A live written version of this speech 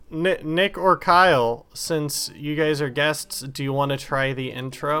Nick or Kyle, since you guys are guests, do you want to try the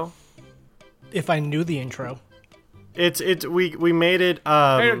intro? If I knew the intro. We made it.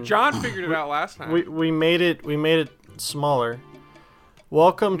 Hey, John figured it out last time. We made it smaller.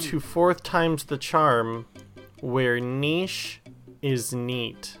 Welcome to Fourth Time's the Charm, where niche is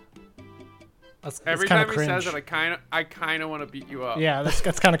neat. Every time he says it, I kind of want to beat you up. Yeah,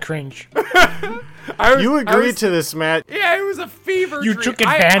 that's kind of cringe. You agreed to this, Matt. Yeah, it was a fever You dream. took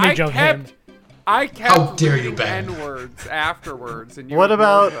advantage of him. I kept How dare you, reading Ben? N-words afterwards, and you What ignored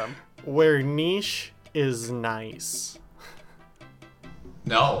about them. where niche is nice?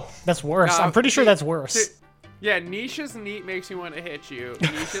 No. That's worse. No, I'm pretty sure see- that's worse. see- Yeah, niche is neat makes me want to hit you.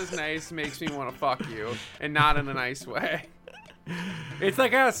 Niche is nice makes me want to fuck you, and not in a nice way. It's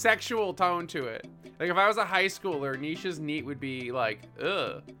like a sexual tone to it. Like if I was a high schooler, niche is neat would be like,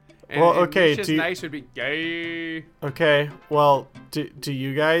 ugh. And, Well, and okay, niche is nice would be gay. Okay, well, do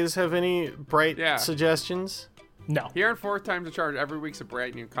you guys have any bright suggestions? No. Here in Fourth Time's a Charge, every week's a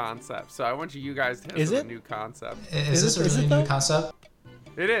brand new concept. So I want you guys to have a new concept. Is this a really new concept?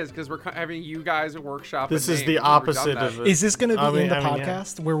 It is, because we're having you guys a workshop. This a is name. the We've never done opposite that. of it. Is this going to be in the yeah.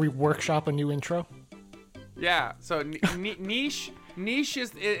 podcast where we workshop a new intro? Yeah, so niche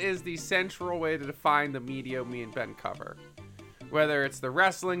is the central way to define the media me and Ben cover. Whether it's the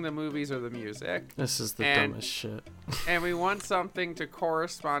wrestling, the movies, or the music. This is the dumbest shit. And we want something to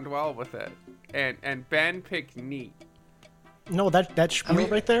correspond well with it. And Ben picked neat. No, that spiel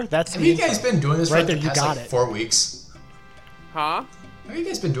right there, that's Have you guys been doing this for right like there, the you past got it. 4 weeks? Huh? Have you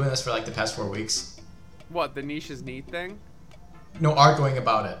guys been doing this for like the past 4 weeks? What, the niche is neat thing? No, arguing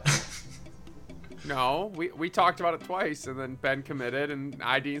about it. No, we talked about it twice, and then Ben committed, and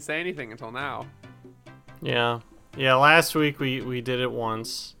I didn't say anything until now. Yeah. Yeah, last week we did it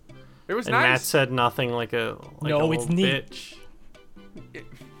once. It was and nice. Matt said nothing like a it's little neat. bitch.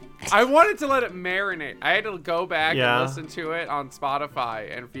 I wanted to let it marinate. I had to go back Yeah. and listen to it on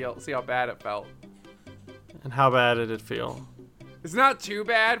Spotify and see how bad it felt. And how bad did it feel? It's not too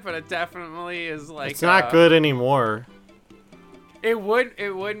bad, but it definitely is like. It's not good anymore. It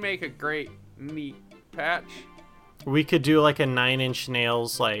would make a great neat patch. We could do like a 9 Inch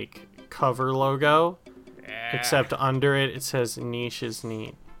Nails like cover logo, Yeah. except under it says niche is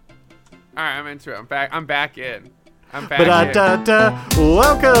neat. All right, I'm into it. I'm back in. I'm back Ba-da-da-da.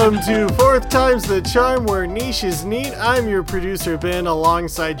 Welcome to Fourth Time's the Charm, where niche is neat. I'm your producer, Ben,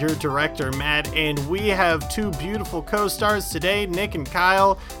 alongside your director, Matt, and we have two beautiful co-stars today, Nick and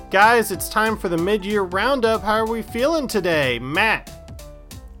Kyle. Guys, it's time for the mid-year roundup. How are we feeling today? Matt?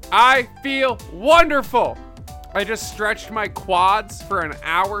 I feel wonderful. I just stretched my quads for an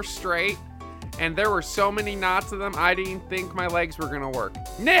hour straight, and there were so many knots of them, I didn't think my legs were going to work.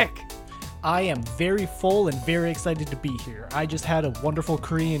 Nick! I am very full and very excited to be here. I just had a wonderful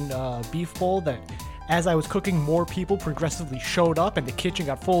Korean beef bowl that, as I was cooking, more people progressively showed up and the kitchen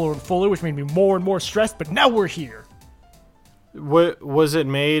got fuller and fuller, which made me more and more stressed, but now we're here. What was it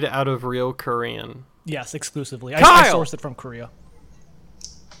made out of real Korean? Yes, exclusively. I sourced it from Korea.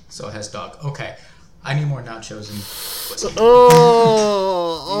 So it has dog. Okay. I need more nachos and whiskey.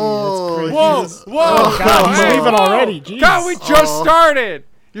 Oh, Whoa! Oh, God, he's hey, leaving whoa. already. Jeez. God, we just started!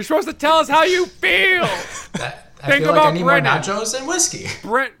 You're supposed to tell us how you feel! I Think feel like I about need Brennan. more nachos and whiskey.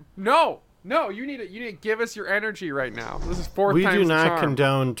 Brent, no, you need to give us your energy right now. This is Fourth we Time's do the not Charm.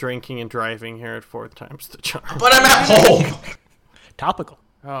 condone drinking and driving here at Fourth Time's the Charm. But I'm at home. Topical.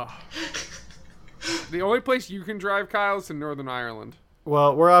 Oh. The only place you can drive, Kyle, is in Northern Ireland.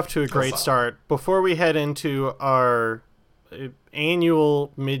 Well, we're off to a great fuck. start. Before we head into our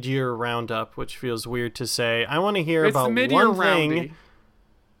annual mid-year roundup, which feels weird to say, I want to hear It's the about mid-year one thing roundy.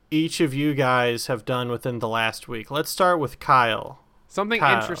 each of you guys have done within the last week. Let's start with Kyle. Something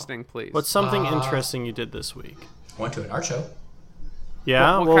Kyle, interesting, please. What's something interesting you did this week? Went to an art show.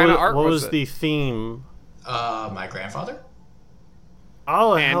 Yeah? What kind of art what was was it? the theme? My grandfather.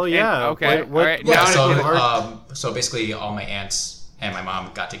 Oh, hell yeah. okay, What all right, what now kind I of art- So basically all my aunts and my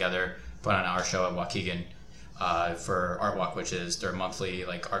mom got together, put on an art show at Waukegan for Art Walk, which is their monthly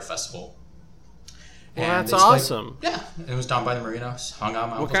like art festival. Well, And that's they displayed- awesome. Yeah, it was down by the marina. Hung out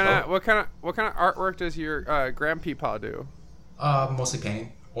my What uncle's kind of artwork does your grandpeepaw do? boat. Mostly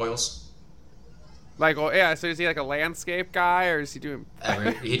painting, oils. Like, oh yeah, so is he like a landscape guy, or is he doing?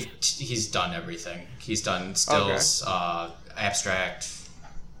 He's done everything. He's done stills, abstract.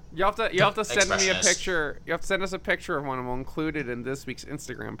 You have to send me a Expressionist. picture. You have to send us a picture of one, and we'll include it in this week's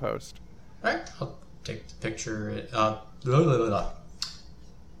Instagram post. All right, I'll take the picture.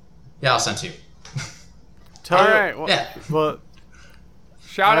 Yeah, I'll send to you. Tell All you- right. Well, Yeah. Well,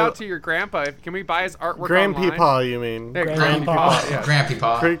 Shout out to your grandpa. Can we buy his artwork online? Grandpeepaw, you mean? Yeah, Grandpa. yeah.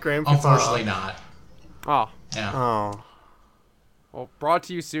 Grandpeepaw. Great Grandpeepaw. Unfortunately not. Oh, Yeah. Oh. well, brought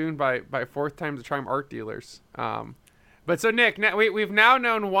to you soon by Fourth Times the Charm art dealers. But so Nick, we've now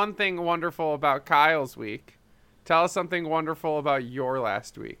known one thing wonderful about Kyle's week. Tell us something wonderful about your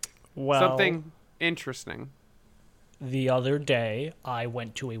last week. Well, Something interesting. the other day, I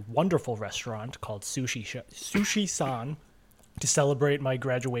went to a wonderful restaurant called Sushi-san to celebrate my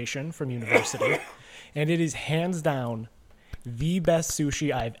graduation from university. And it is hands down the best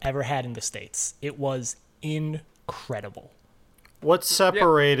sushi I've ever had in the States. It was incredible. What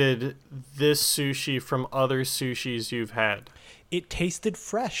separated this sushi from other sushis you've had? It tasted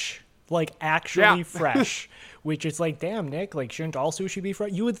fresh, like actually Yeah. fresh, which is like, damn, Nick, like, shouldn't all sushi be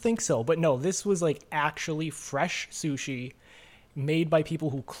fresh? You would think so, but no, this was like actually fresh sushi made by people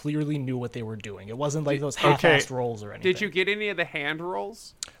who clearly knew what they were doing. It wasn't like those half-assed rolls or anything. Did you get any of the hand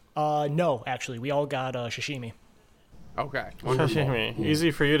rolls? No, actually, we all got sashimi. Okay. Sashimi.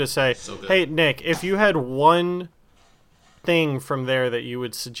 Easy for you to say. So good. Hey, Nick, if you had one thing from there that you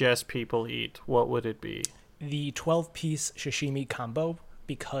would suggest people eat, what would it be? The 12-piece sashimi combo,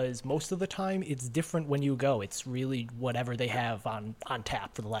 because most of the time it's different when you go. It's really whatever they have on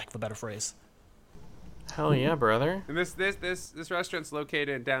tap, for the lack of a better phrase. Hell yeah, brother. And this restaurant's located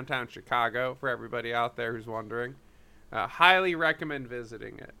in downtown Chicago. For everybody out there who's wondering, highly recommend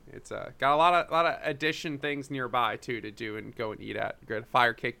visiting it. It's got a lot of addition things nearby too to do and go and eat at. Good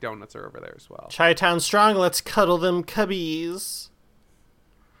Fire Cake Donuts are over there as well. Chi-Town strong, let's cuddle them cubbies.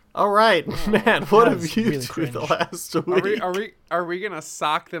 All right, Matt, what that have was you really do the cringe. last week? Are we gonna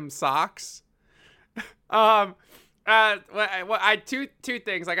sock them socks? I two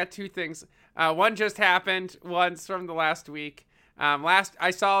things. I got two things. One just happened. One's from the last week.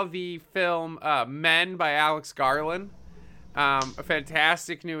 I saw the film Men by Alex Garland. A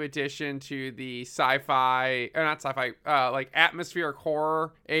fantastic new addition to the like atmospheric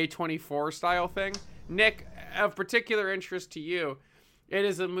horror A24 style thing. Nick, of particular interest to you, it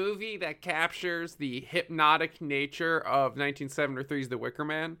is a movie that captures the hypnotic nature of 1973's The Wicker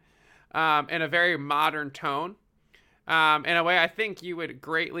Man in a very modern tone, in a way I think you would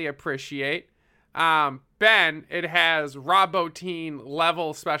greatly appreciate. Ben, it has Rob Bottin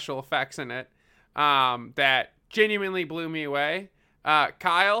level special effects in it that genuinely blew me away.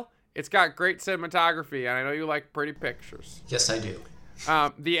 Kyle, it's got great cinematography, and I know you like pretty pictures. Yes, I do.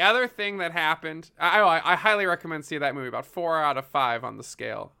 The other thing that happened, I highly recommend seeing that movie, about 4 out of 5 on the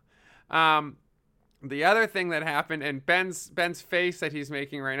scale. The other thing that happened, and Ben's face that he's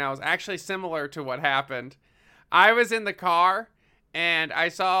making right now is actually similar to what happened. I was in the car, and I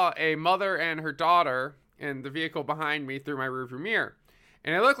saw a mother and her daughter in the vehicle behind me through my rearview mirror.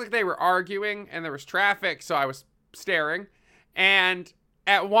 And it looked like they were arguing, and there was traffic, so I was staring. And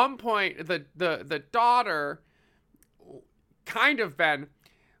at one point, the daughter, kind of Ben,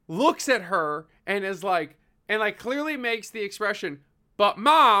 looks at her and is like, clearly makes the expression, "But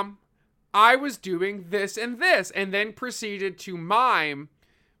Mom, I was doing this," and then proceeded to mime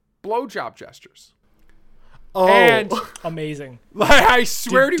blowjob gestures. Oh, And Amazing. like, I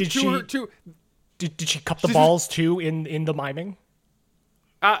swear Did she cup the balls too in the miming?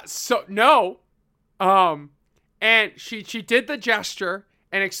 So no, and she did the gesture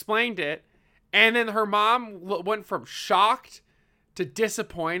and explained it, and then her mom went from shocked to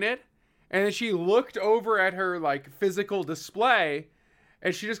disappointed, and then she looked over at her like physical display,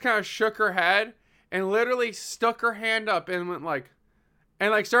 and she just kind of shook her head and literally stuck her hand up and went like,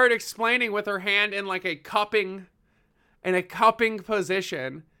 and like started explaining with her hand in like a cupping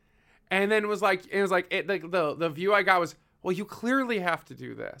position, and then the view I got was, well, you clearly have to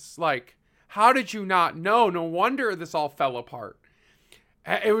do this. Like, how did you not know? No wonder this all fell apart.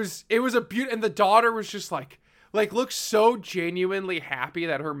 It was a beauty, and the daughter was just like looked so genuinely happy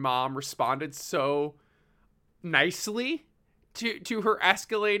that her mom responded so nicely to her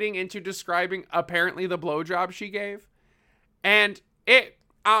escalating into describing apparently the blowjob she gave, and it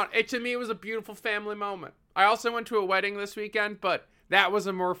to me it was a beautiful family moment. I also went to a wedding this weekend, but that was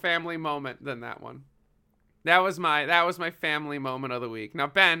a more family moment than that one. That was my family moment of the week. Now,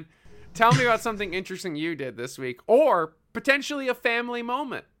 Ben, tell me about something interesting you did this week, or potentially a family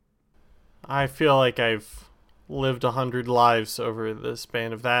moment. I feel like I've lived 100 lives over the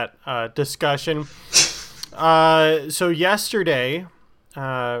span of that discussion. So yesterday,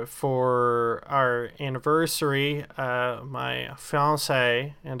 for our anniversary, my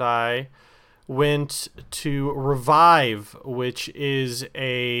fiancée and I went to Revive, which is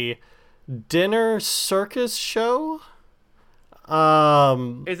a dinner circus show.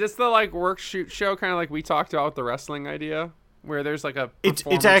 Is this the like work shoot show, kind of like we talked about with the wrestling idea? where there's like a It's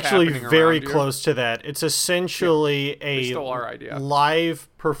performance actually happening very around you? close to that. It's essentially They a stole our idea. live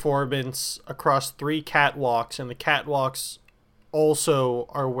performance across 3 catwalks, and the catwalks also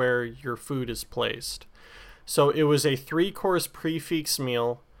are where your food is placed. So it was a 3-course prefix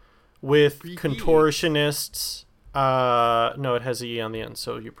meal with contortionists. No, it has a E on the end,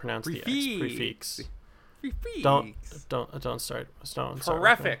 so you pronounce the X. Prefix. Don't start. Don't start.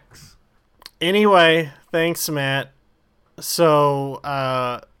 Prefix. Anyway, thanks, Matt. So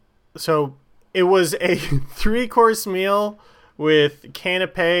it was a 3-course meal with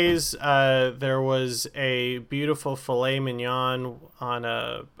canapes. There was a beautiful filet mignon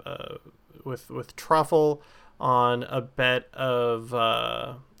on with truffle on a bed of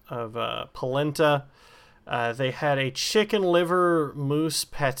polenta. They had a chicken liver mousse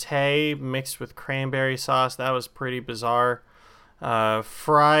pate mixed with cranberry sauce. That was pretty bizarre.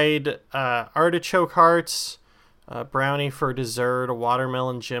 Fried artichoke hearts, brownie for dessert, a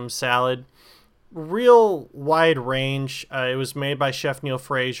watermelon gem salad. Real wide range. It was made by Chef Neil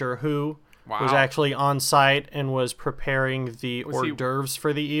Fraser, who was actually on site and was preparing the hors d'oeuvres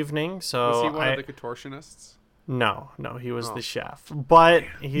for the evening. So Was he one of the contortionists? No, he was the chef. But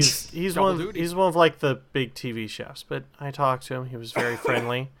he's one of like the big TV chefs. But I talked to him. He was very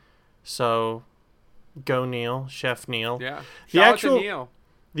friendly. So go Neil, Chef Neil. Yeah. Shout out to Neil.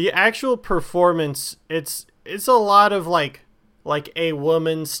 The actual performance, it's a lot of like a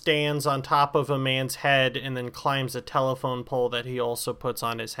woman stands on top of a man's head and then climbs a telephone pole that he also puts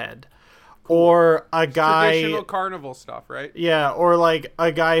on his head. Or a guy... Traditional carnival stuff, right? Yeah, or like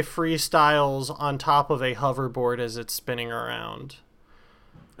a guy freestyles on top of a hoverboard as it's spinning around.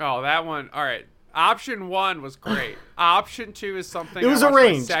 Oh, that one. All right. Option 1 was great. Option 2 is something It was I watched my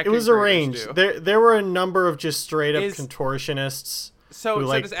arranged. It second was graders arranged. do. There were a number of just straight up contortionists who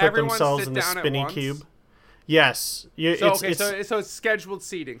like does put everyone themselves sit in the down at spinning once? cube. Yes. So it's scheduled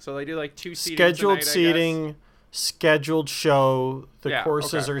seating. So they do like 2 seatings Scheduled a night, seating, scheduled show. The Yeah,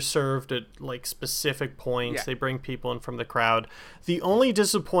 courses okay. are served at like specific points. Yeah. They bring people in from the crowd. The only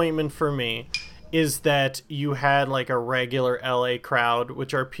disappointment for me is that you had like a regular LA crowd,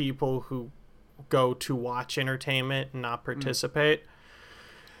 which are people who go to watch entertainment and not participate.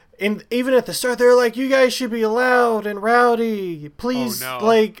 And even at the start, they're like, you guys should be loud and rowdy. Please, Oh, no.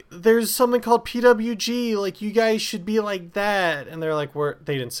 like, there's something called PWG. Like, you guys should be like that. And they're like,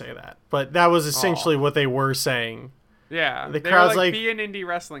 they didn't say that. But that was essentially what they were saying. Yeah. The They crowd's were like- be an indie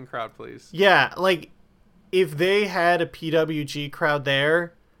wrestling crowd, please. Yeah, like, if they had a PWG crowd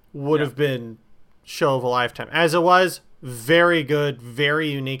there, would have been show of a lifetime. As it was, very good, very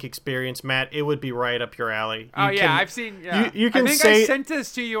unique experience, Matt. It would be right up your alley. I've seen. Yeah. You can I think say I sent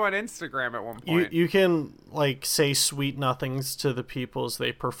this to you on Instagram at one point. you can like say sweet nothings to the people as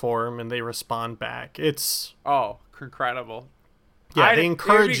they perform, and they respond back. It's Incredible. they it would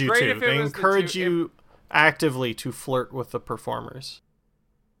encourage be you great to. if it They was the encourage two- you actively to flirt with the performers.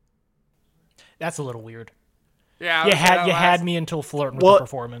 That's a little weird. Yeah. You had me until flirting with Well- the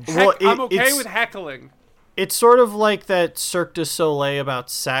performance. well, I'm okay it's- with heckling. It's sort of like that Cirque du Soleil about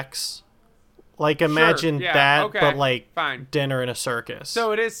sex. Like, imagine yeah, that, okay, but like fine. dinner in a circus.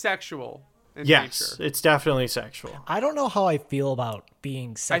 So it is sexual in yes, nature. it's definitely sexual. I don't know how I feel about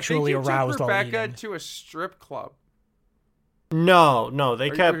being sexually I think you aroused took while Rebecca eating. to a strip club. No, they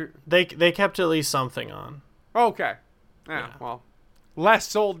Are kept you- they kept at least something on. Okay. Yeah. Well, less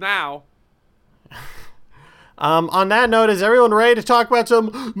sold now. On that note, is everyone ready to talk about some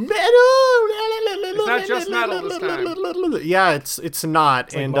metal? It's not just metal this time. Yeah, it's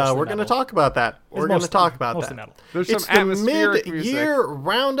not, like and mostly we're going to metal. talk about that. We're going to talk about mostly that. metal. There's It's some the atmospheric music. mid-year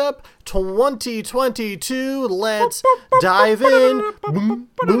roundup 2022. Let's dive in. Boom,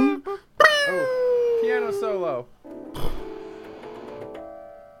 boom. Oh, piano solo.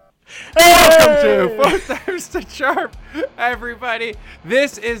 Hey! Welcome to 4 Times the Charm, everybody.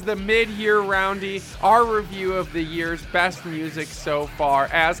 This is the mid-year roundy, our review of the year's best music so far,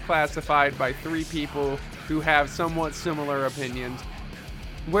 as classified by 3 people who have somewhat similar opinions,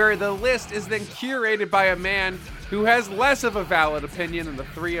 where the list is then curated by a man who has less of a valid opinion than the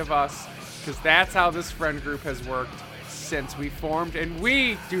 3 of us, because that's how this friend group has worked since we formed, and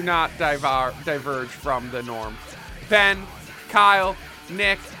we do not diverge from the norm. Ben, Kyle,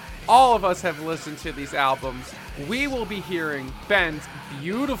 Nick, all of us have listened to these albums. We will be hearing Ben's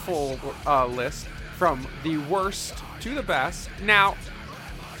beautiful list from the worst to the best. Now,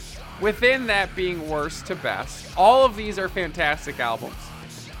 within that being worst to best, all of these are fantastic albums.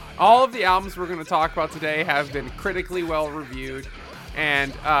 All of the albums we're going to talk about today have been critically well reviewed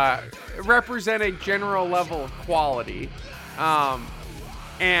and represent a general level of quality.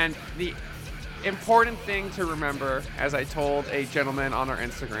 And important thing to remember, as I told a gentleman on our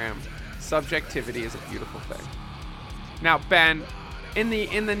Instagram, subjectivity is a beautiful thing. Now, Ben, in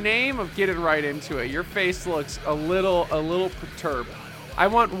the name of getting right into it, your face looks a little perturbed. I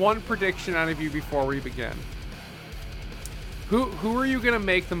want one prediction out of you before we begin. Who are you gonna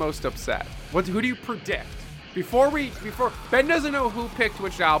make the most upset? Who do you predict? Before Ben doesn't know who picked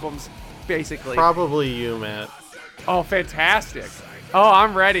which albums, basically. Probably you, Matt. Oh, fantastic. Oh,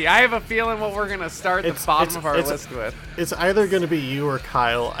 I'm ready. I have a feeling what we're gonna start the bottom of our list with. It's either gonna be you or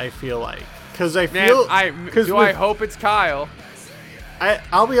Kyle, I feel like. Because I Man, feel... I hope it's Kyle.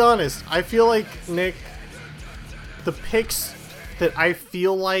 I'll be honest. I feel like, Nick, the picks that I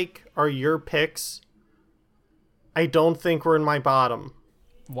feel like are your picks, I don't think were in my bottom.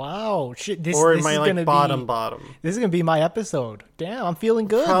 Wow, shit! This Or in this my is like gonna bottom be, bottom. This is gonna be my episode. Damn, I'm feeling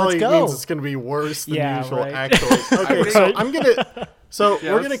good. Probably Let's go. means it's gonna be worse than Yeah, usual. right. Actually, okay. So I'm gonna. So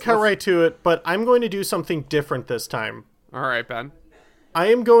Yeah, we're gonna cut right to it, but I'm going to do something different this time. All right, Ben. I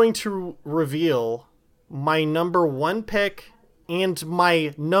am going to reveal my number 1 pick and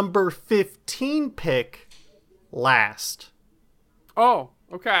my number 15 pick last. Oh,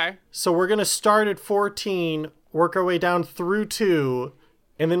 okay. So we're going to start at 14, work our way down through 2,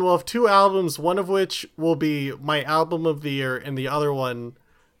 and then we'll have 2 albums, one of which will be my album of the year, and the other one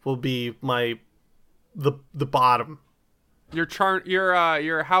will be the bottom.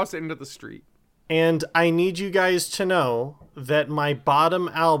 Your house into the street. And I need you guys to know that my bottom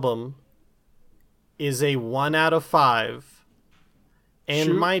album is a 1 out of 5, and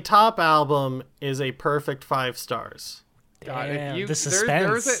Shoot. my top album is a perfect 5 stars. God, Damn, the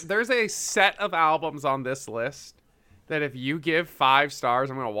suspense. There's a set of albums on this list that if you give 5 stars,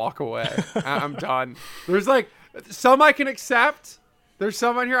 I'm gonna walk away. I'm done. There's like some I can accept. There's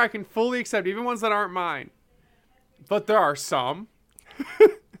some on here I can fully accept, even ones that aren't mine. But there are some.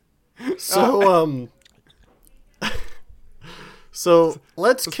 So so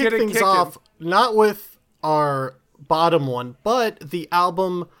let's kick get it things kicking. off, not with our bottom one, but the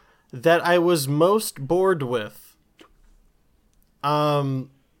album that I was most bored with. I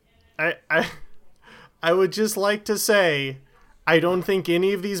would just like to say, I don't think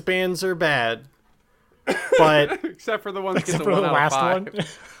any of these bands are bad, but Except for the one that gets Except a for 1 the out last of 5.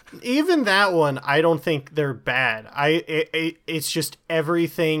 one. even that one, I don't think they're bad. It's just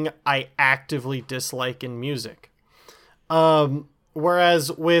everything I actively dislike in music.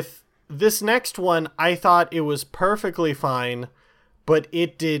 Whereas with this next one, I thought it was perfectly fine, but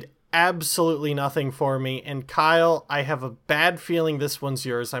it did absolutely nothing for me. And Kyle, I have a bad feeling this one's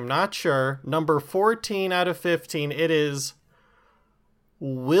yours. I'm not sure. Number 14 out of 15, it is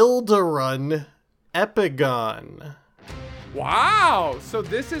Wilderun Epigon. Wow! So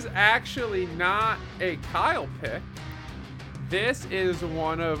this is actually not a Kyle pick. This is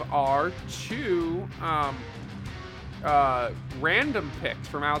one of our 2 random picks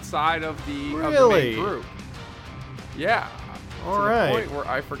from outside of the Really? main group. Yeah. All to right. the point where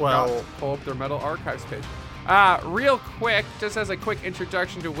I forgot Well- to pull up their Metal Archives page. Real quick, just as a quick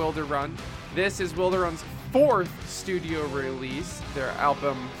introduction to Wilderun, this is Wilderun's 4th studio release, their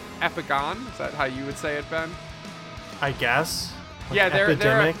album Epigon. Is that how you would say it, Ben? I guess. Like Yeah,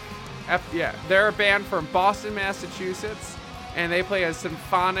 Epidemic. they're a band from Boston, Massachusetts, and they play a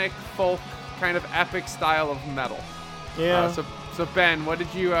symphonic, folk, kind of epic style of metal. Yeah. So Ben, what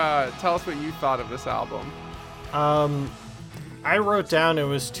did you tell us what you thought of this album? I wrote down it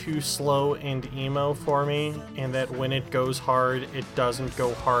was too slow and emo for me, and that when it goes hard, it doesn't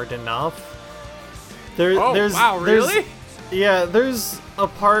go hard enough. Wow, really? There's a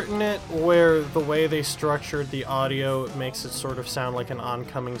part in it where the way they structured the audio makes it sort of sound like an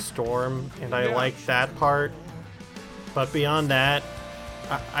oncoming storm, and I Yeah. like that part. But beyond that,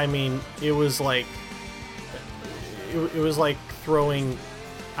 I mean, it was like throwing,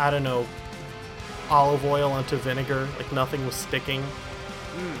 I don't know, olive oil onto vinegar. Like nothing was sticking.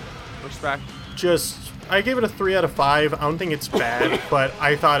 Respect. I gave it a 3 out of 5. I don't think it's bad, but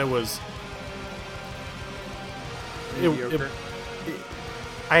I thought it was. Mediocre.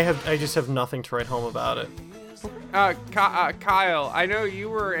 I just have nothing to write home about it. Kyle, I know you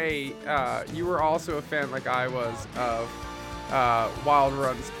were you were also a fan, like I was, of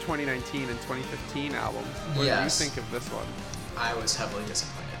Wilderun's 2019 and 2015 albums. What Yes. did you think of this one? I was heavily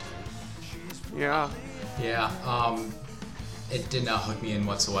disappointed. Yeah. Yeah, it did not hook me in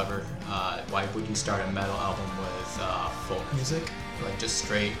whatsoever. Why would you start a metal album with folk music? Like just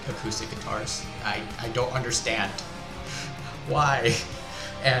straight acoustic guitars? I don't understand. Why?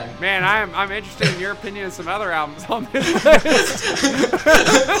 And Man, I'm interested in your opinion on some other albums on this list.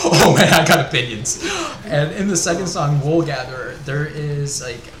 Oh man, I got opinions. And in the second song, Wool Gatherer, there is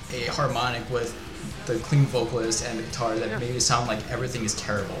like a harmonic with the clean vocalist and the guitar that made it sound like everything is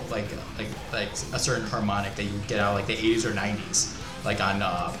terrible. Like a certain harmonic that you get out of like the 80s or 90s. Like on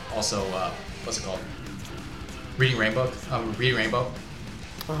also what's it called? Reading Rainbow. Reading Rainbow.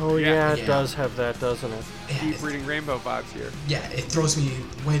 Oh yeah, it does have that, doesn't it? Deep Reading Rainbow vibes here. Yeah, it throws me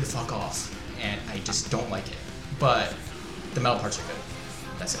way the fuck off, and I just don't like it. But the metal parts are good.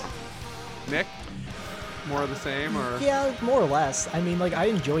 That's it. Nick, more of the same, or Yeah, more or less. I mean, like, I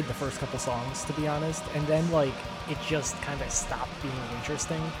enjoyed the first couple songs, to be honest, and then, like, it just kind of stopped being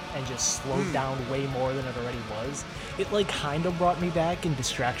interesting and just slowed down way more than it already was. It, like, kind of brought me back in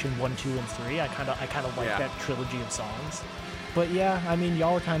Distraction 1, 2, and 3. I kind of like that trilogy of songs. But yeah, I mean,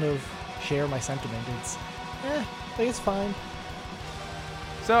 y'all kind of share my sentiment. It's, like, it's fine.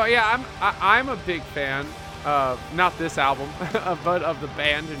 So yeah, I'm a big fan of not this album, but of the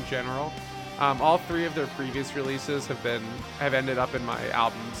band in general. All three of their previous releases have ended up in my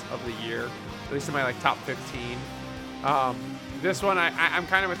albums of the year, at least in my like top 15. This one I'm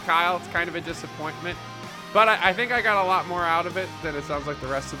kind of with Kyle. It's kind of a disappointment, but I think I got a lot more out of it than it sounds like the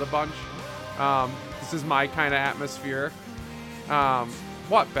rest of the bunch. This is my kind of atmosphere.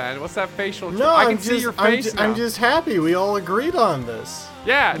 What, Ben? What's that facial? No, I can see your face now. I'm just happy we all agreed on this.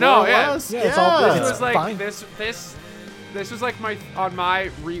 Yeah, More no, or yeah. less. Yeah, it's all good. This It's was like fine. this was like my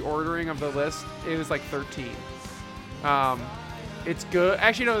reordering of the list. It was like 13. It's good.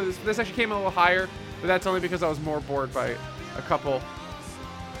 Actually, no, this actually came a little higher, but that's only because I was more bored by a couple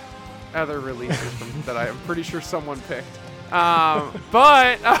other releases that I am pretty sure someone picked.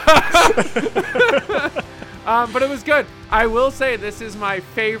 But it was good. I will say this is my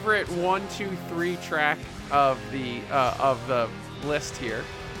favorite 1, 2, 3 track of the list here.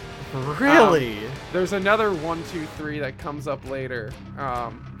 Really? There's another 1, 2, 3 that comes up later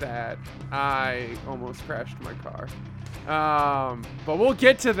that I almost crashed my car. But we'll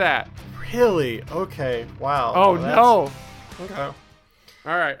get to that. Really? Okay. Wow. Oh Well, no. Okay.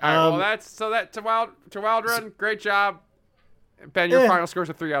 All right. Well, that's so that to Wild Run. Great job, Ben. Your final score's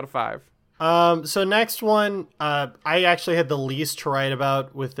a 3 out of 5. So next one, I actually had the least to write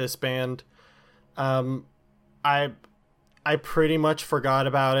about with this band. I pretty much forgot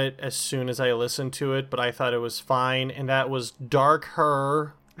about it as soon as I listened to it, but I thought it was fine, and that was Dark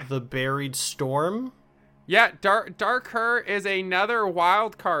Her, The Buried Storm. Yeah, Dark Her is another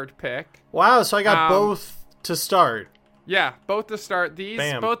wild card pick. Wow, so I got both to start. Yeah, both to start.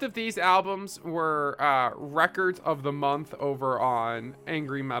 Bam. Both of these albums were records of the month over on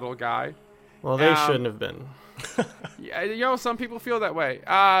Angry Metal Guy. Well, they shouldn't have been. Yeah, some people feel that way.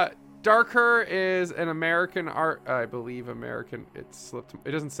 Dark Her is an American art, I believe American. It slipped.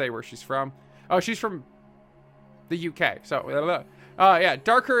 It doesn't say where she's from. Oh, she's from the UK. So, yeah,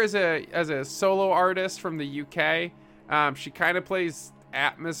 Dark Her is a solo artist from the UK. She kind of plays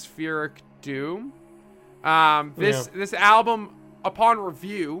atmospheric doom. This album, upon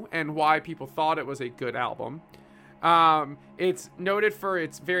review and why people thought it was a good album, it's noted for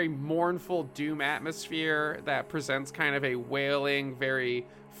its very mournful doom atmosphere that presents kind of a wailing, very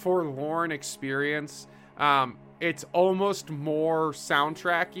forlorn experience. It's almost more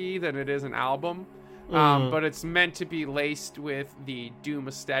soundtracky than it is an album, but it's meant to be laced with the doom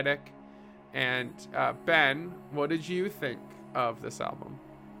aesthetic. And Ben, what did you think of this album?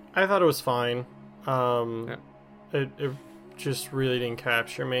 I thought it was fine. It just really didn't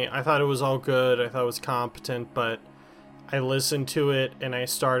capture me. I thought it was all good. I thought it was competent, but I listened to it and I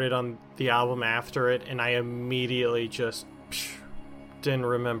started on the album after it, and I immediately just didn't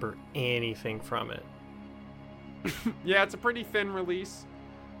remember anything from it. Yeah, it's a pretty thin release.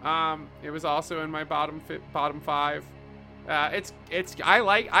 It was also in my bottom 5.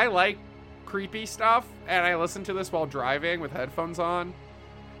 I like creepy stuff, and I listened to this while driving with headphones on,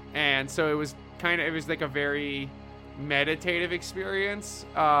 and so it was like a very meditative experience.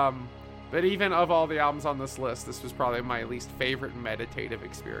 But even of all the albums on this list, this was probably my least favorite meditative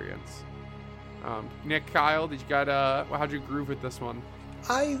experience. Nick, Kyle, how'd you groove with this one?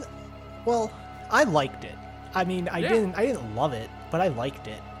 I liked it. I mean, I didn't love it, but I liked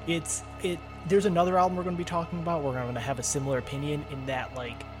it. There's another album we're going to be talking about where I'm going to have a similar opinion in that,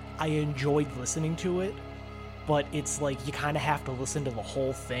 like, I enjoyed listening to it, but it's like you kind of have to listen to the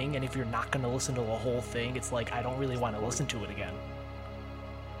whole thing, and if you're not going to listen to the whole thing, it's like I don't really want to listen to it again.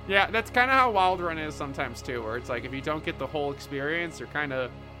 Yeah, that's kind of how Wild Run is sometimes too, where it's like if you don't get the whole experience, you're kind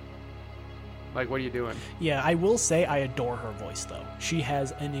of like, what are you doing? Yeah, I will say I adore her voice, though. She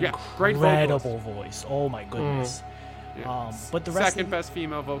has an great incredible voice. Oh my goodness. Yeah. But the rest second best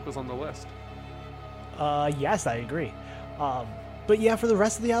female vocals on the list. Yes, I agree. But yeah, for the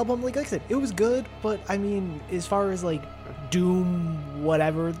rest of the album, like I said, it was good. But I mean, as far as like doom,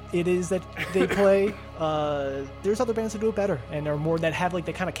 whatever it is that they play, there's other bands that do it better and are more that have like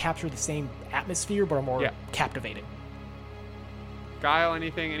they kind of capture the same atmosphere but are more captivating. Kyle, any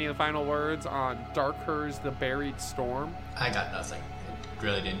final words on Darkhurst, The Buried Storm? I got nothing. It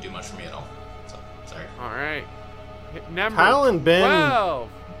really didn't do much for me at all. So, sorry. All right. Number Kyle and Ben 12.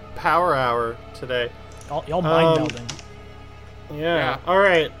 Power Hour today. Y'all mind melding. Yeah. All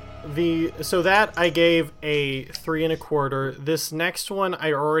right. So that I gave a 3 1/4. This next one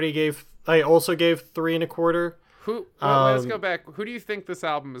I also gave 3 1/4. Let's go back. Who do you think this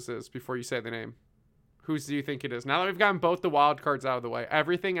album is before you say the name? Whose do you think it is? Now that we've gotten both the wild cards out of the way,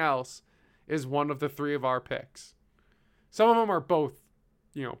 everything else is one of the 3 of our picks. Some of them are both,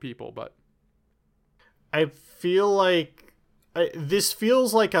 people, but I feel like this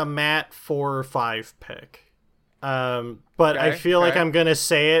feels like a Matt 4 or 5 pick. But I feel like I'm gonna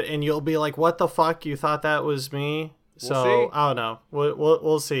say it, and you'll be like, "What the fuck? You thought that was me?" So we'll see. I don't know.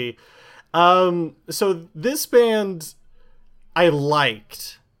 We'll see. So this band I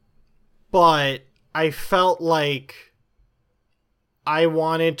liked, but I felt like I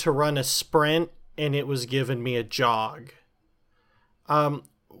wanted to run a sprint, and it was giving me a jog.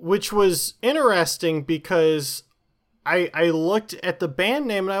 Which was interesting because I looked at the band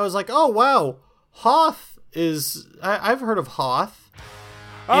name and I was like, "Oh wow, Hoth." I've heard of Hoth,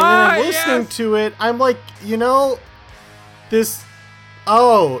 and then I'm listening to it. I'm like, it's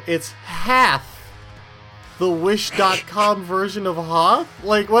Hath, the Wish.com version of Hoth.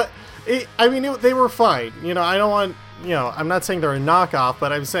 Like what? They were fine. I don't want. I'm not saying they're a knockoff,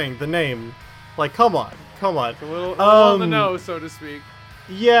 but I'm saying the name. Like, come on. A little on the nose, so to speak.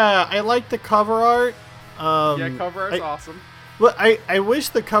 Yeah, I like the cover art. Cover art's awesome. Well, I wish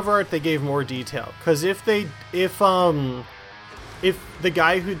the cover art they gave more detail, because if the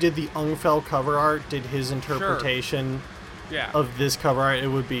guy who did the Ungfell cover art did his interpretation of this cover art, it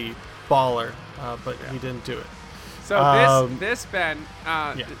would be baller. But he didn't do it. So this Ben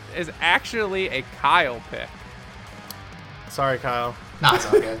is actually a Kyle pick. Sorry, Kyle. No, it's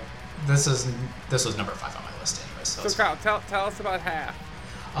all good. This was number 5 on my list anyway. So Kyle, tell us about Half.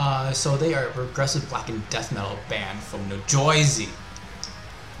 So they are a progressive black and death metal band from New Jersey.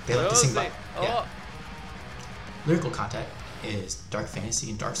 They like to sing about lyrical content is dark fantasy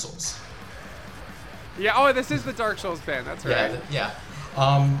and Dark Souls. Yeah. This is the Dark Souls band. That's right.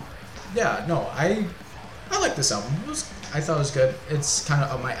 I like this album. I thought it was good. It's kind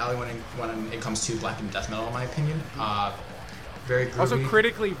of up my alley when it comes to black and death metal, in my opinion. Very groovy. Also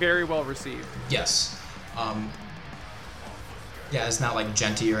critically very well received. Yes. It's not like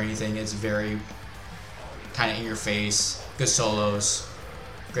genty or anything. It's very kind of in your face. Good solos,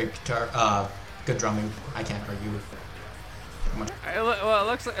 great guitar, good drumming. I can't argue.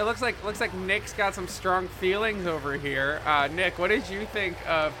 It looks like Nick's got some strong feelings over here. Nick, what did you think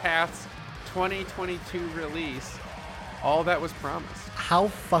of Hath's 2022 release? All That Was Promised. How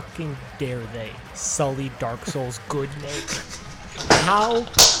fucking dare they sully Dark Souls' good name? How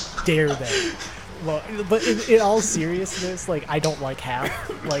dare they? Well, but in all seriousness, like, I don't like Hath.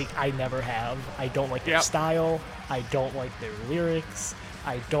 Like, I never have. I don't like their style. I don't like their lyrics.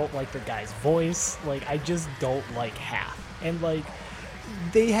 I don't like the guy's voice. Like, I just don't like Hath. And, like,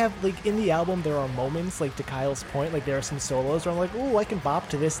 they have, like, in the album, there are moments, like, to Kyle's point, like, there are some solos where I'm like, ooh, I can bop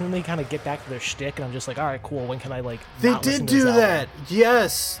to this, and then they kind of get back to their shtick, and I'm just like, all right, cool, when can I, like, They not listen did to this do album? that.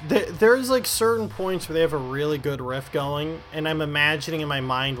 Yes. There's, like, certain points where they have a really good riff going, and I'm imagining in my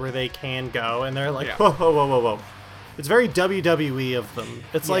mind where they can go, and they're like, whoa. It's very WWE of them.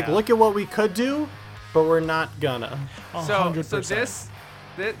 It's like, look at what we could do, but we're not gonna. 100%. So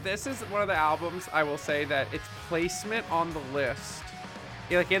this is one of the albums, I will say, that its placement on the list,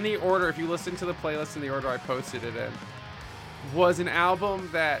 like in the order, if you listen to the playlist in the order I posted it in, was an album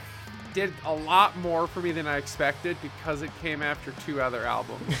that did a lot more for me than I expected because it came after 2 other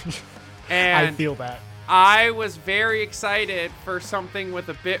albums. And I feel that. I was very excited for something with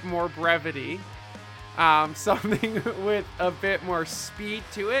a bit more brevity, something with a bit more speed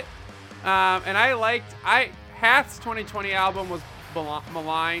to it. And Hath's 2020 album was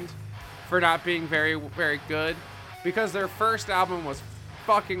maligned for not being very, very good because their first album was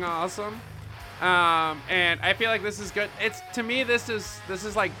fucking awesome. And I feel like this is good. To me, this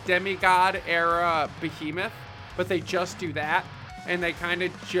is like Demigod era Behemoth, but they just do that, and they kind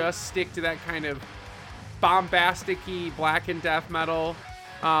of just stick to that kind of bombastic-y black and death metal.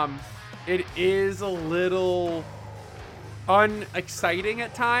 It is a little unexciting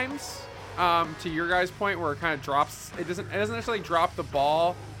at times, to your guys' point, where it kind of drops. It doesn't necessarily drop the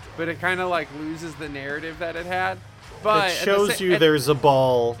ball, but it kind of like loses the narrative that it had. but it shows you there's a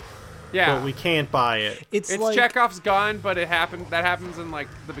ball, yeah. but we can't buy it. It's It's like Chekhov's gun, but that happens in like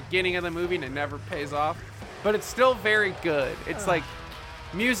the beginning of the movie and it never pays off. But it's still very good. It's like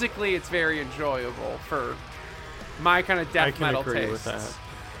musically, it's very enjoyable for my kind of I death can metal agree tastes. with that.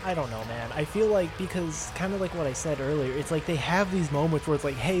 I don't know, man. I feel like because kind of like what I said earlier, it's like they have these moments where it's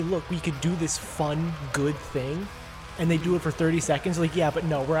like, hey, look, we could do this fun, good thing. And they do it for 30 seconds. Like, yeah, but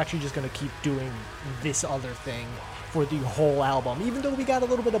no, we're actually just going to keep doing this other thing for the whole album. Even though we got a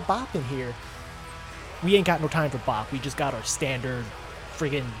little bit of bop in here, we ain't got no time for bop. We just got our standard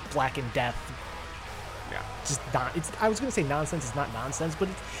friggin' Black and Death. Yeah. Just not, it's, I was going to say nonsense. It's not nonsense, but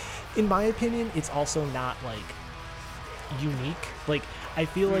in my opinion, it's also not like unique. Like, I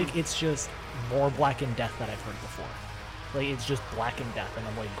feel like it's just more Black and Death that I've heard before. Like, it's just Black and Death, and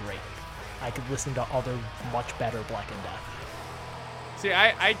I'm like, great. I could listen to other much better Black and Death. See,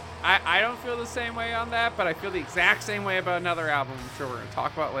 I don't feel the same way on that, but I feel the exact same way about another album I'm sure we're going to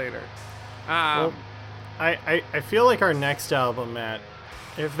talk about later. Well, I feel like our next album, Matt,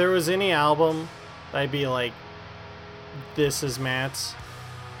 if there was any album, I'd be like, this is Matt's.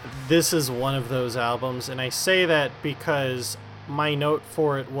 This is one of those albums, and I say that because my note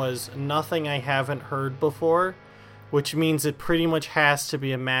for it was nothing I haven't heard before, which means it pretty much has to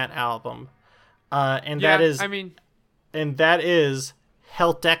be a Matt album. And yeah, that is, I mean, and that is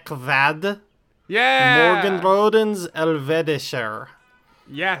Heltek Vad, yeah. Morgenroden's Elvedischer.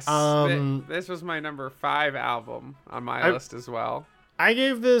 Yes. This was my number 5 album on my list as well. I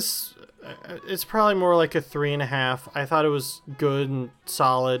gave this, it's probably more like a 3.5. I thought it was good and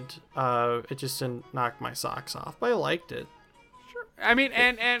solid. It just didn't knock my socks off, but I liked it. Sure. I mean,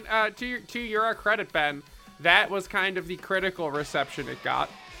 and to your credit, Ben, that was kind of the critical reception it got.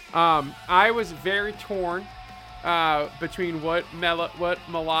 I was very torn between what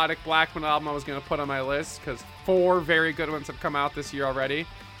melodic black metal album I was going to put on my list, because 4 very good ones have come out this year already.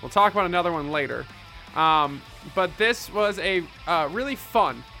 We'll talk about another one later. But this was a really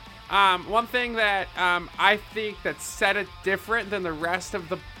fun. One thing that I think that set it different than the rest of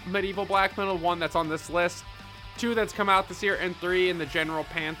the medieval black metal, 1 that's on this list, 2 that's come out this year, and 3 in the general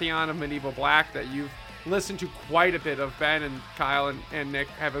pantheon of medieval black that you've listened to quite a bit of, Ben and Kyle and Nick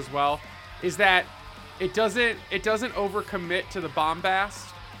have as well, is that it doesn't overcommit to the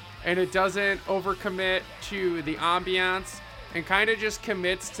bombast, and it doesn't overcommit to the ambiance, and kind of just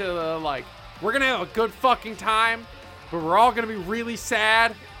commits to the, like, we're gonna have a good fucking time, but we're all gonna be really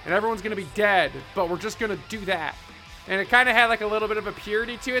sad, and everyone's gonna be dead, but we're just gonna do that. And it kind of had like a little bit of a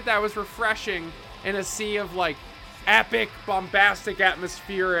purity to it that was refreshing in a sea of like epic, bombastic,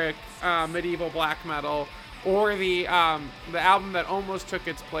 atmospheric medieval black metal, or the album that almost took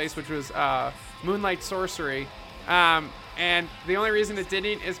its place, which was Moonlight Sorcery. And the only reason it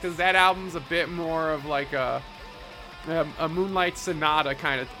didn't is because that album's a bit more of like a Moonlight Sonata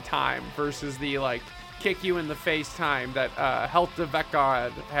kind of time versus the like kick you in the face time that Heltek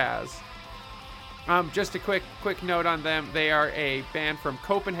Vad has. Just a quick note on them: they are a band from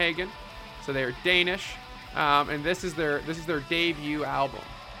Copenhagen, so they are Danish, and this is their debut album.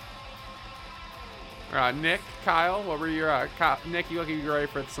 Nick, Kyle, what were your Nick? You looking ready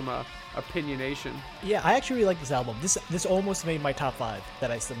for some opinionation? Yeah, I actually really like this album. This almost made my top 5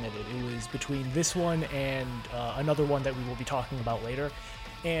 that I submitted. It was between this one and another one that we will be talking about later.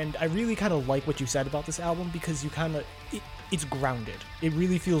 And I really kind of like what you said about this album, because you kind of it's grounded. It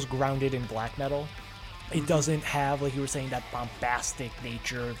really feels grounded in black metal. It doesn't have, like you were saying, that bombastic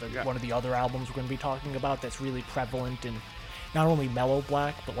nature that one of the other albums we're going to be talking about that's really prevalent in not only mellow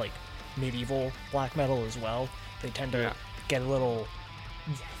black, but like medieval black metal as well. They tend to get a little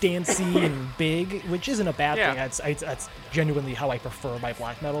dancey and big, which isn't a bad thing. That's genuinely how I prefer my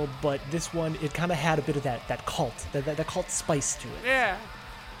black metal. But this one, it kind of had a bit of that cult, that cult spice to it. Yeah,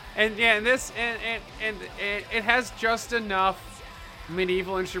 and it has just enough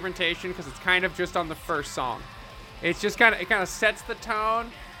medieval instrumentation, because it's kind of just on the first song. It's just kind of sets the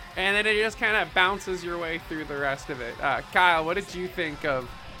tone, and then it just kind of bounces your way through the rest of it. Kyle, what did you think of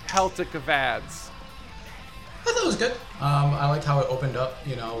Heltek Vads? I thought it was good. I liked how it opened up,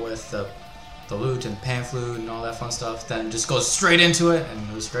 with the lute and pan flute and all that fun stuff. Then just goes straight into it, and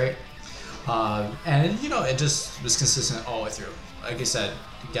it was great. And it just was consistent all the way through. Like I said,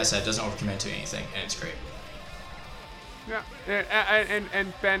 it doesn't overcommit to anything, and it's great. Yeah,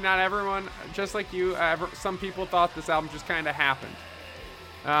 and Ben, not everyone, just like you, some people thought this album just kind of happened.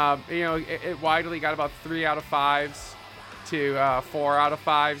 It widely got about 3 out of 5s to 4 out of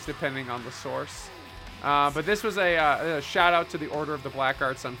 5s, depending on the source. But this was a shout out to the Order of the Black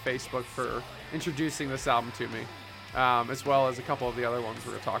Arts on Facebook for introducing this album to me, as well as a couple of the other ones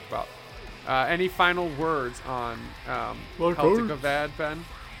we're going to talk about. Any final words on Well, Celtic cool. Avad, Ben?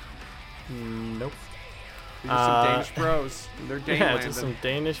 Nope. These are some Danish bros. They're Dane Yeah, landing. just some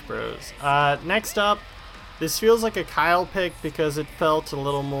Danish bros. Next up, this feels like a Kyle pick because it felt a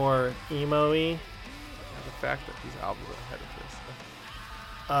little more emo-y. Yeah, the fact that these albums are ahead of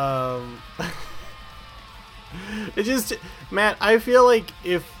this. It just, Matt, I feel like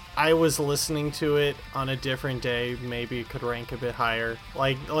if I was listening to it on a different day, maybe it could rank a bit higher.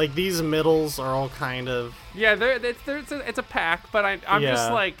 Like these middles are all kind of, Yeah, it's a pack, but I'm just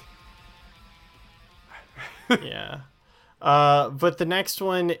Yeah. like, yeah. But the next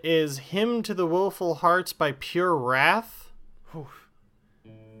one is Hymn to the Willful Hearts by Pure Wrath.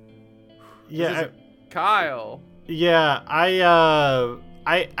 Yeah, Kyle. yeah.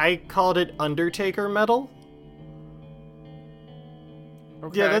 I called it Undertaker metal.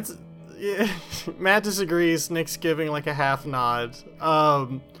 Okay. Yeah, that's. Yeah. Matt disagrees. Nick's giving like a half nod.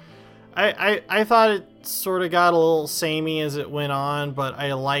 I thought it sort of got a little samey as it went on, but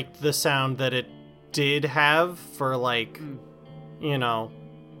I liked the sound that it did have for like, you know,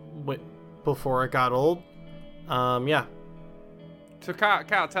 before it got old. Yeah. So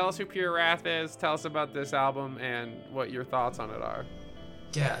Kyle, tell us who Pure Wrath is. Tell us about this album and what your thoughts on it are.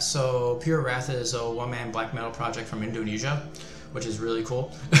 Yeah, so Pure Wrath is a one-man black metal project from Indonesia, which is really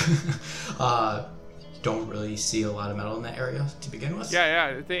cool. Don't really see a lot of metal in that area to begin with.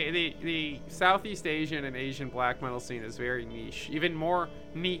 Yeah. The Southeast Asian and Asian black metal scene is very niche, even more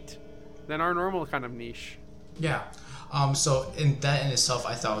neat than our normal kind of niche. Yeah. So in that in itself,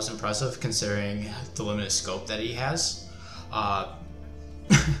 I thought was impressive considering the limited scope that he has.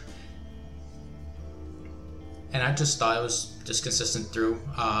 And I just thought it was just consistent through.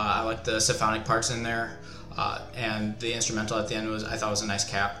 I like the symphonic parts in there, and the instrumental at the end I thought was a nice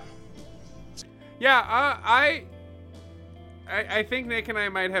cap. Yeah, I think Nick and I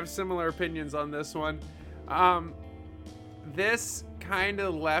might have similar opinions on this one. This kind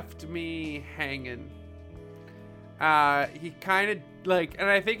of left me hanging. He kind of like, and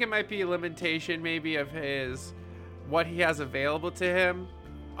I think it might be a limitation maybe of what he has available to him.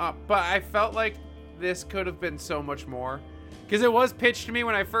 But I felt like this could have been so much more. Because it was pitched to me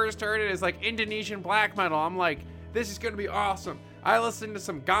when I first heard it as like Indonesian black metal. I'm like, this is going to be awesome. I listened to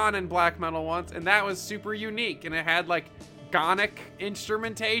some Ghanan black metal once, and that was super unique. And it had like Ghanic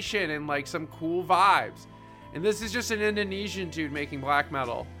instrumentation and like some cool vibes. And this is just an Indonesian dude making black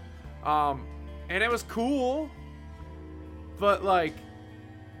metal. And it was cool. But like,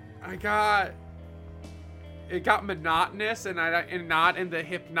 it got monotonous and not in the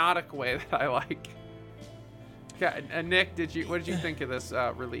hypnotic way that I like. Yeah, and Nick, what did you think of this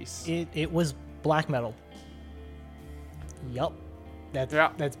release? It was black metal. Yup.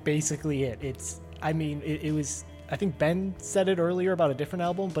 That's basically it. It was, I think Ben said it earlier about a different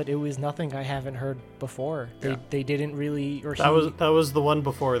album, but it was nothing I haven't heard before. They didn't really, or That was the one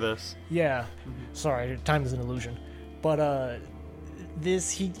before this. Yeah. Sorry, time is an illusion. But this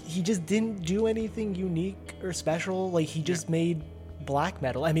he just didn't do anything unique or special. Like he just made black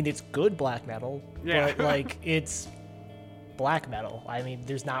metal. I mean, it's good black metal, but like it's black metal. I mean,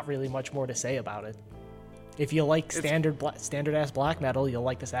 there's not really much more to say about it. If you like standard ass black metal, you'll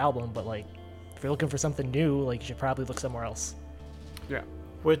like this album. But like, if you're looking for something new, like you should probably look somewhere else. Yeah.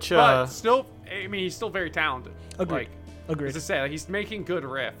 Which but still, I mean, he's still very talented. Agreed. Agreed. As I say, like, he's making good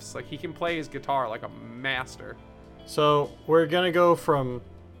riffs. Like he can play his guitar like a master. So we're gonna go from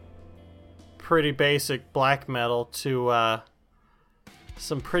pretty basic black metal to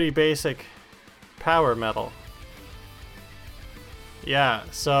some pretty basic power metal. Yeah,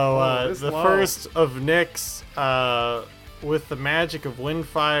 so the first of Nick's with the magic of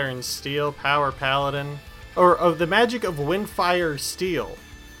Windfire and Steel, Power Paladin, or of the magic of Windfire Steel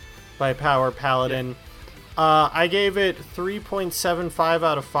by Power Paladin. Yeah. I gave it 3.75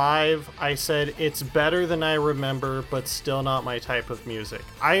 out of 5. I said it's better than I remember, but still not my type of music.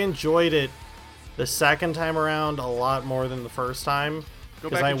 I enjoyed it the second time around a lot more than the first time. Go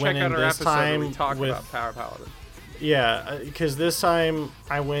back and check out our episode where we talk about Power Paladin. Yeah, because this time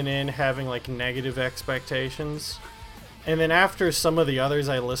I went in having like negative expectations. And then after some of the others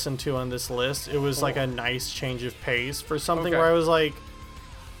I listened to on this list, it was like a nice change of pace for something where I was like,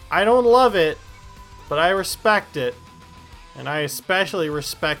 I don't love it, but I respect it, and I especially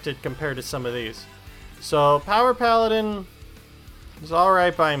respect it compared to some of these. So Power Paladin is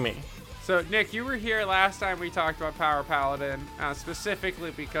alright by me. So Nick, you were here last time we talked about Power Paladin,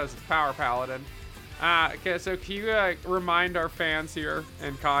 specifically because it's Power Paladin. Okay, so can you remind our fans here,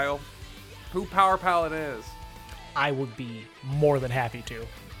 and Kyle, who Power Paladin is? I would be more than happy to.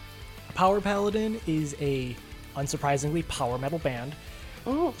 Power Paladin is a, unsurprisingly, power metal band.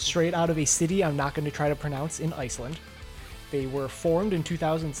 straight out of a city I'm not going to try to pronounce in Iceland. They were formed in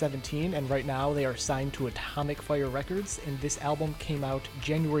 2017, and right now they are signed to Atomic Fire Records, and this album came out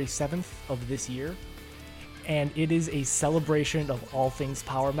January 7th of this year. And it is a celebration of all things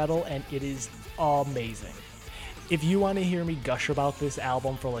power metal, and it is amazing. If you want to hear me gush about this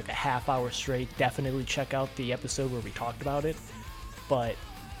album for like a half hour straight, definitely check out the episode where we talked about it. But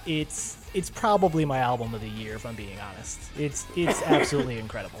it's probably my album of the year, if I'm being honest. It's absolutely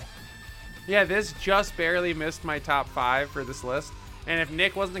incredible. Yeah, this just barely missed my top 5 for this list. And if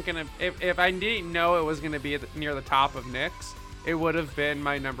Nick wasn't gonna, if I didn't know it was gonna be near the top of Nick's, it would have been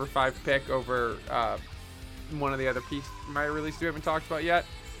my number 5 pick over one of the other pieces my release we haven't talked about yet.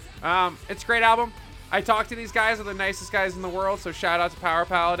 It's a great album. I talked to these guys, are the nicest guys in the world, so shout out to Power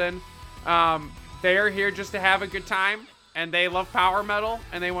Paladin. They are here just to have a good time, and they love power metal,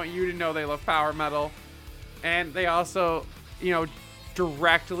 and they want you to know they love power metal. And they also,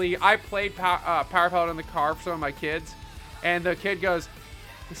 directly, I played Power Paladin in the car for some of my kids, and the kid goes,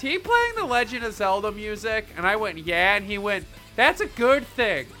 "Is he playing the Legend of Zelda music?" And I went, "Yeah," and he went, "That's a good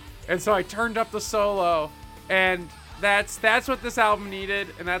thing." And so I turned up the solo, and that's what this album needed,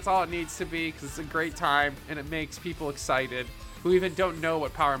 and that's all it needs to be, because it's a great time, and it makes people excited who even don't know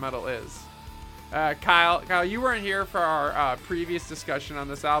what power metal is. Kyle, you weren't here for our previous discussion on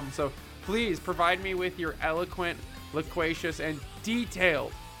this album, so please provide me with your eloquent, loquacious, and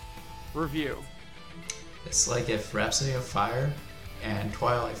detailed review. It's like if Rhapsody of Fire and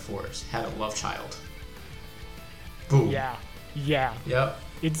Twilight Force had a love child. Boom. Yeah. Yep.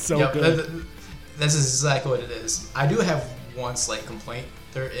 It's so yep. good. That's exactly what it is. I do have one slight complaint.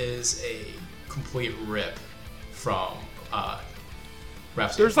 There is a complete rip from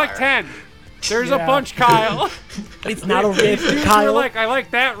Rhapsody There's of Fire. like 10. There's a Yeah. bunch, Kyle. It's not a rip, Dudes Kyle. were like, I like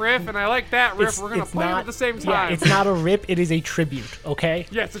that riff, and I like that riff. We're going to it's play them not- at the same Yeah, time. it's not a rip, it is a tribute, okay?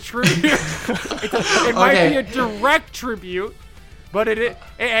 Yeah, it's a tribute. It might be a direct tribute, but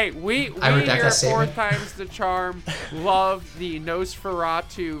hey, we I redact here that at statement. 4 Times the Charm love the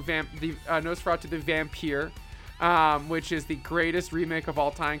Nosferatu the Vampire, which is the greatest remake of all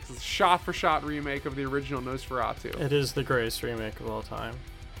time, because it's a shot-for-shot remake of the original Nosferatu. It is the greatest remake of all time.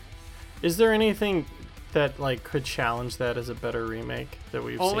 Is there anything that could challenge that as a better remake that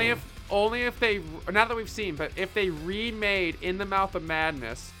we've seen? Only if they, not that we've seen, but if they remade In the Mouth of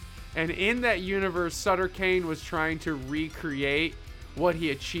Madness, and in that universe, Sutter Kane was trying to recreate what he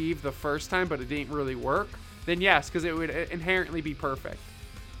achieved the first time, but it didn't really work, then yes, because it would inherently be perfect.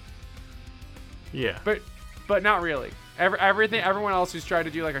 Yeah. But not really. Everyone else who's tried to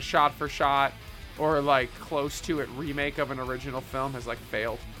do like a shot for shot or like close to it remake of an original film has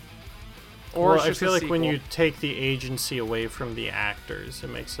failed. Or it's I just feel a like when sequel. you take the agency away from the actors, it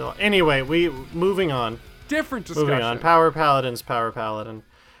makes it. Anyway, moving on. Different discussion. Moving on. Power Paladin's Power Paladin.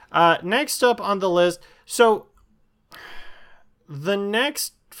 Next up on the list. So, the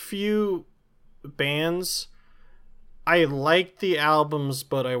next few bands, I liked the albums,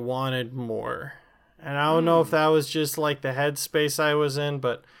 but I wanted more. And I don't know if that was just the headspace I was in,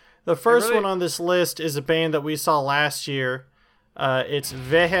 but the first one on this list is a band that we saw last year. It's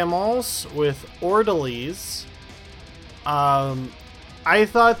Vehemence with Orderlies. I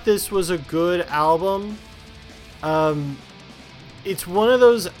thought this was a good album. It's one of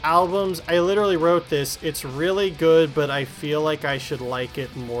those albums, I literally wrote this, it's really good, but I feel like I should like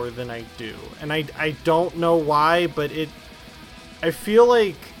it more than I do. And I don't know why, but I feel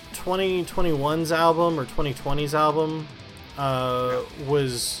like 2021's album or 2020's album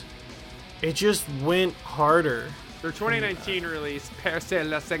it just went harder. Their 2019 release, Percer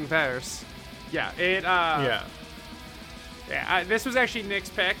la Sengvers. Yeah, this was actually Nick's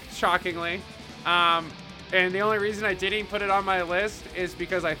pick, shockingly. And the only reason I didn't put it on my list is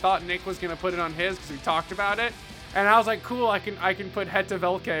because I thought Nick was going to put it on his because we talked about it. And I was like, cool, I can put Hetta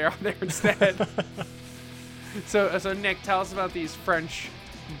Velke on there instead. So Nick, tell us about these French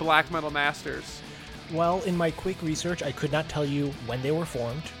black metal masters. Well, in my quick research, I could not tell you when they were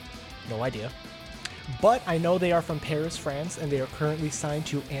formed. No idea. But I know they are from Paris, France, and they are currently signed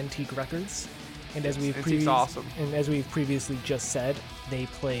to Antique Records. And as we've awesome. And as we've previously just said, they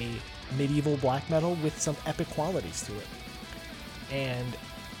play medieval black metal with some epic qualities to it. And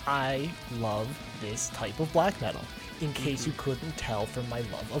I love this type of black metal, in case you couldn't tell from my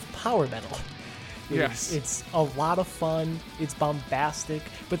love of power metal. Yes. It's a lot of fun, it's bombastic,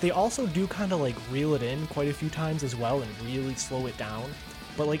 but they also do kind of reel it in quite a few times as well and really slow it down.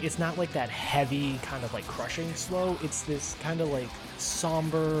 But it's not that heavy kind of crushing slow. It's this kind of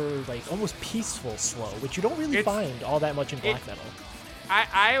somber, almost peaceful slow, which you don't really find all that much in black metal.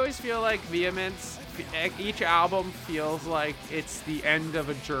 I always feel like Vehemence, each album feels like it's the end of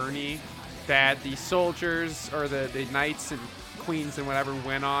a journey that the soldiers or the knights and queens and whatever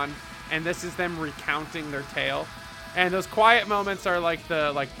went on, and this is them recounting their tale. And those quiet moments are like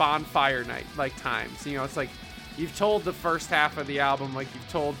the bonfire night times. You know, it's like you've told the first half of the album, like you've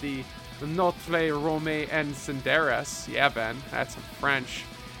told the Notre Rome and Cinderes. Yeah, Ben, that's in French.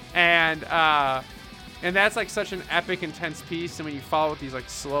 And that's like such an epic, intense piece. And when you follow with these like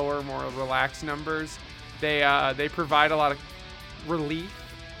slower, more relaxed numbers, they provide a lot of relief.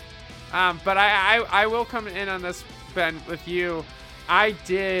 But I will come in on this, Ben, with you. I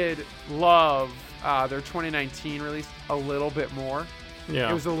did love their 2019 release a little bit more. Yeah.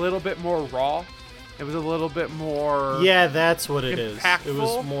 It was a little bit more raw. It was a little bit more Yeah, that's what it is. impactful. It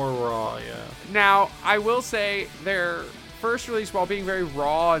was more raw, yeah. Now, I will say their first release, while being very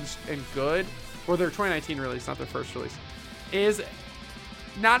raw and good, or their 2019 release, not their first release, is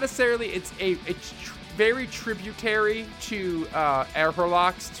not necessarily, it's very tributary to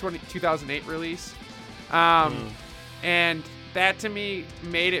Airhorlock's 2008 release. And that to me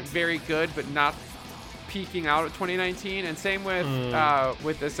made it very good, but not peaking out at 2019. And same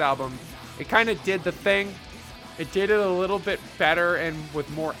with this album. It kind of did the thing. It did it a little bit better and with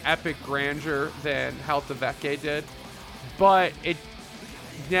more epic grandeur than Health of Vecche did, but it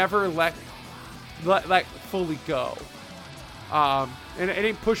never let fully go. And it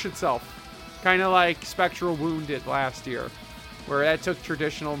didn't push itself, kind of like Spectral Wound did last year, where that took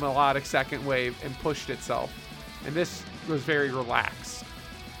traditional melodic second wave and pushed itself. And this was very relaxed.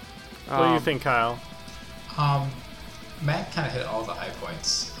 What do you think, Kyle? Matt kind of hit all the high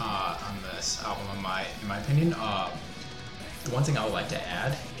points on this album, in my opinion. The one thing I would like to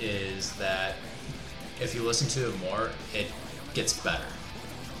add is that if you listen to it more, it gets better,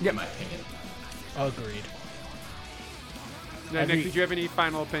 in my opinion. Agreed. Now, Nick, did you have any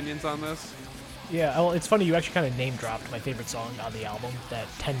final opinions on this? Yeah, well, it's funny, you actually kind of name dropped my favorite song on the album, that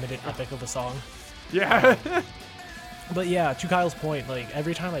 10-minute epic of a song. Yeah. But yeah, to Kyle's point, like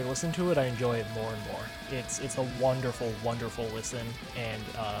every time I listen to it, I enjoy it more and more. It's a wonderful, wonderful listen, and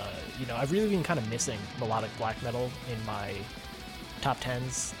I've really been kind of missing melodic black metal in my top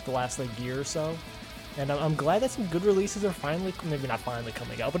 10s the last year or so, and I'm glad that some good releases are finally, maybe not finally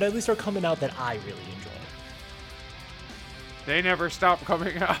coming out, but at least are coming out that I really enjoy. They never stopped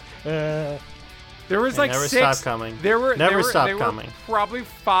coming out. There was They like never 6. stopped coming. There were coming. Probably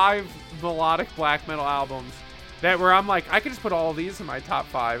 5 melodic black metal albums that where I'm like, I could just put all of these in my top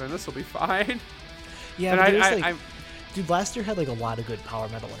 5 and this will be fine. Yeah, and but dude, last year had a lot of good power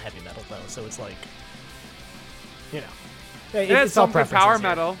metal and heavy metal though, so it's like, it had some good power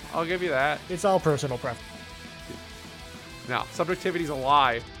metal. I'll give you that. It's all personal preference. No, subjectivity's a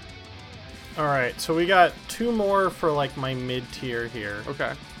lie. All right, so we got 2 more for like my mid-tier here.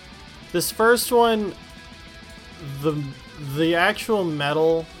 Okay. This first one, the actual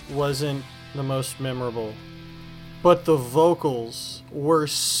metal wasn't the most memorable, but the vocals were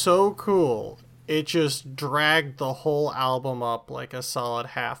so cool. It just dragged the whole album up like a solid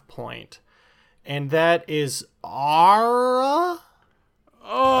half point. And that is Aura?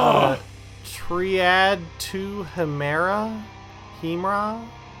 Triad 2 Hemera?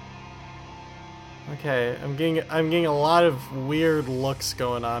 Okay, I'm getting a lot of weird looks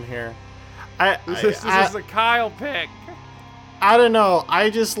going on here. This is a Kyle pick. I don't know. I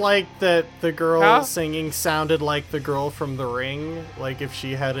just like that the girl singing sounded like the girl from The Ring. Like if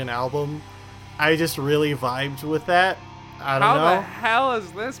she had an album. I just really vibed with that. I don't know. How the hell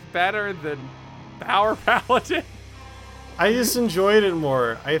is this better than Power Paladin? I just enjoyed it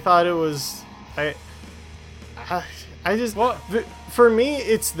more. I thought it was. I just. For me,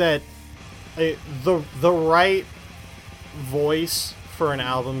 it's that the right voice for an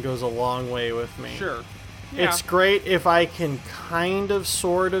album goes a long way with me. Sure. Yeah. It's great if I can kind of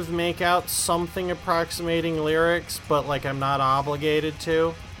sort of make out something approximating lyrics, but like I'm not obligated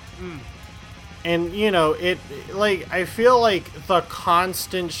to. And I feel like the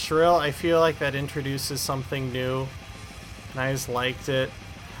constant shrill, I feel like that introduces something new, and I just liked it.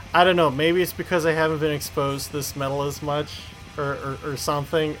 I don't know, maybe it's because I haven't been exposed to this metal as much, or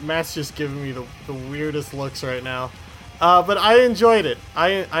something. Matt's just giving me the weirdest looks right now. But I enjoyed it.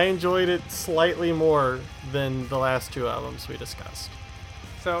 I enjoyed it slightly more than the last 2 albums we discussed.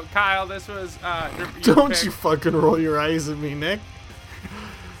 So, Kyle, this was... Don't you fucking roll your eyes at me, Nick.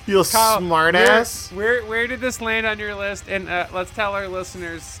 You smart ass. Where did this land on your list? And let's tell our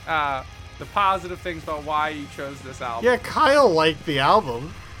listeners the positive things about why you chose this album. Yeah, Kyle liked the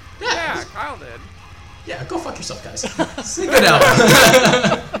album. Yeah, Kyle did. Yeah, go fuck yourself, guys. It's a good album.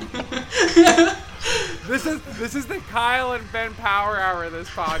 This is the Kyle and Ben Power Hour of this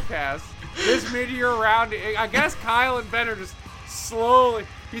podcast. This mid-year round, I guess Kyle and Ben are just slowly.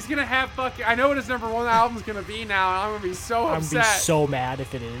 He's gonna have fucking. I know what his number one album's gonna be now, and I'm gonna be so I'm upset. gonna be so mad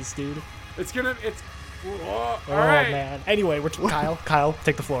if it is, dude. It's gonna. It's. All Oh right. man. Anyway, we're Kyle. Kyle,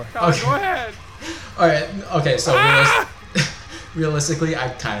 take the floor. Kyle, go ahead. All right. Okay. So realistically, I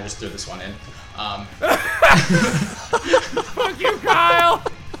kind of just threw this one in. Fuck you, Kyle.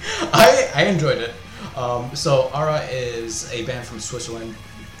 I enjoyed it. So Aura is a band from Switzerland.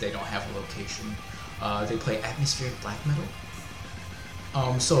 They don't have a location. They play atmospheric black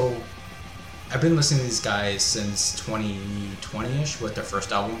metal. So I've been listening to these guys since 2020-ish with their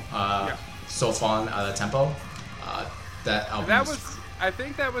first album, So Fallen Out of Tempo. That album That was. I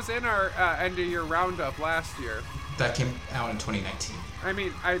think that was in our end of year roundup last year. that came out in 2019. I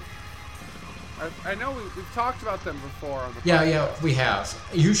mean, I know we've talked about them before on the Yeah, podcast. yeah, we have.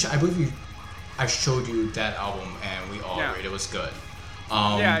 I believe I showed you that album, and we all agreed it was good.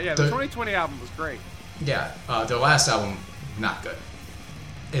 The 2020 album was great. Yeah, their last album, not good.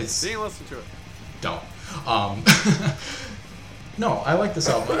 It's Didn't listen to it. don't. No, I like this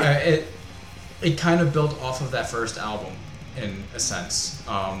album. It kind of built off of that first album in a sense,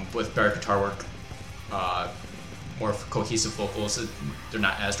 with better guitar work, more cohesive vocals. They're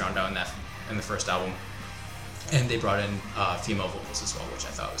not as drowned out in the first album, and they brought in female vocals as well, which I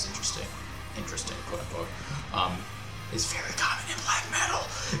thought was interesting, quote unquote. It's very common in black metal.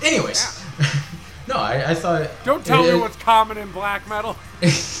 Anyways, no, I thought. Don't tell me what's common in black metal.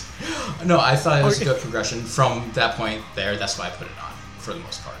 No, I thought it was a good progression from that point there. That's why I put it on for the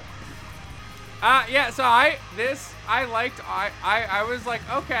most part. So I was like,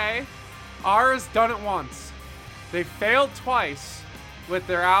 okay, Aura's done it once. They failed twice with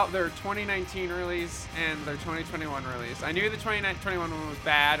their 2019 release and their 2021 release. I knew the 2021 one was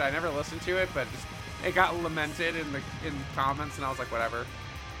bad. I never listened to it, but it got lamented in the comments, and I was like, whatever.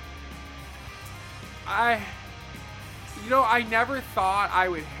 I never thought I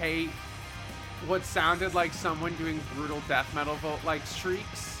would hate what sounded like someone doing brutal death metal like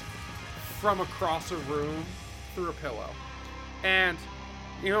shrieks from across a room through a pillow. And,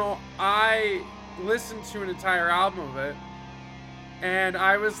 I listened to an entire album of it, and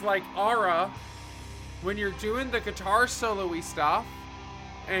I was like, Aura, when you're doing the guitar solo-y stuff,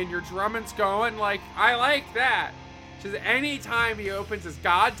 and your drumming's going, like, I like that. Just any time he opens his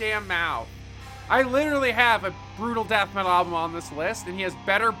goddamn mouth. I literally have a brutal death metal album on this list, and he has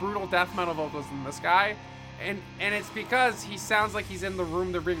better brutal death metal vocals than this guy. And it's because he sounds like he's in the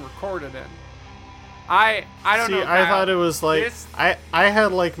room they're being recorded in. I don't know. I thought it was like I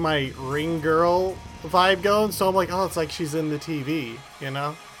had like my Ring Girl vibe going, so I'm like, oh, it's like she's in the TV,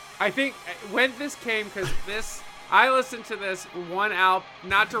 I think when this came, because I listened to this one album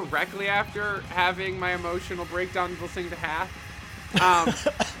not directly after having my emotional breakdown listening to Hath,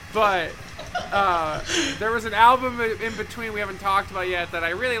 but there was an album in between we haven't talked about yet that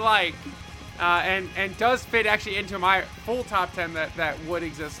I really like. And does fit actually into my full top 10 that would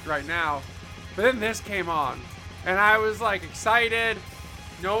exist right now. But then this came on, and I was like excited.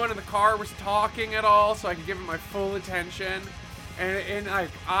 No one in the car was talking at all, so I could give it my full attention. And like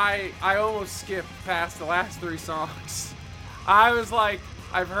I almost skipped past the last 3 songs. I was like,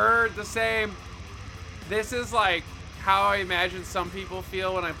 I've heard the same. This is like how I imagine some people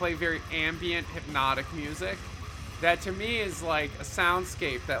feel when I play very ambient, hypnotic music. That to me is like a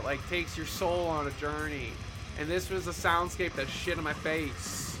soundscape that like takes your soul on a journey. And this was a soundscape that shit in my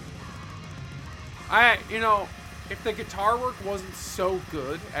face. If the guitar work wasn't so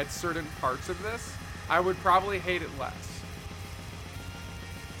good at certain parts of this, I would probably hate it less.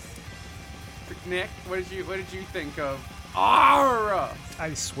 Nick, what did you think of Aura?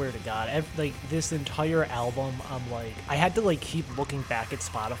 I swear to God, this entire album, I'm like, I had to like keep looking back at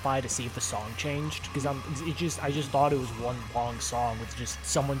Spotify to see if the song changed, because I just thought it was one long song with just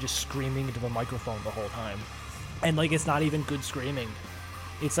someone just screaming into the microphone the whole time, and like it's not even good screaming.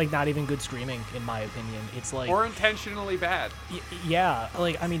 It's like not even good screaming in my opinion. It's like or intentionally bad. Yeah,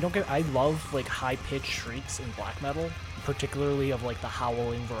 like I mean, I love like high pitched shrieks in black metal, particularly of like the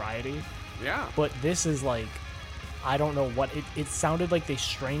howling variety. Yeah. But this is like, I don't know what it sounded like they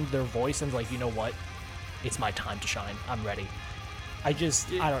strained their voice and like, you know what? It's my time to shine. I'm ready. I just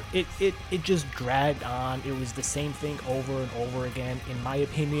it just dragged on. It was the same thing over and over again. In my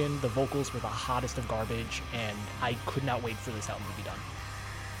opinion, the vocals were the hottest of garbage, and I could not wait for this album to be done.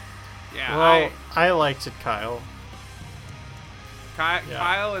 Yeah. Well, I liked it, Kyle.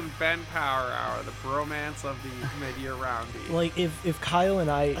 Kyle and Ben Power Hour, the bromance of the mid-year roundy. Like, if Kyle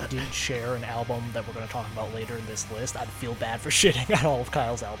and I didn't share an album that we're going to talk about later in this list, I'd feel bad for shitting on all of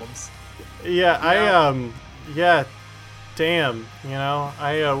Kyle's albums. Yeah, Yeah, damn. You know,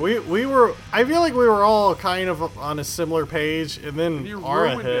 I feel like we were all kind of on a similar page, and then You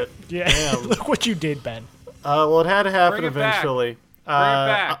Aura ruined hit. it. Yeah. Damn. Look what you did, Ben. Well, it had to happen Bring it back. eventually. Bring it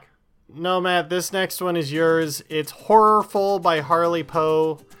back. No, Matt, this next one is yours. It's Horrorful by Harley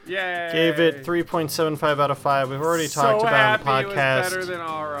Poe. Yay. Gave it 3.75 out of 5. We've already talked about it on the podcast. It was better than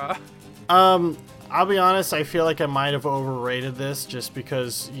Aura. I'll be honest, I feel like I might have overrated this just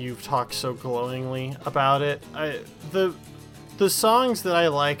because you've talked so glowingly about it. The songs that I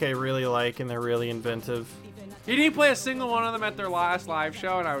really like, and they're really inventive. He didn't play a single one of them at their last live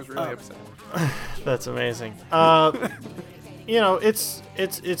show, and I was really upset. That's amazing. You know,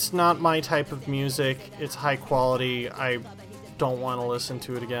 it's not my type of music. It's high quality. I don't want to listen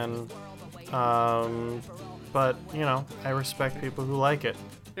to it again. But, you know, I respect people who like it.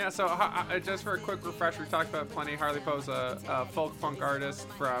 Yeah, so just for a quick refresher, we talked about plenty. Harley Poe's a folk funk artist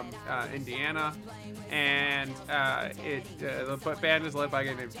from Indiana, and the band is led by a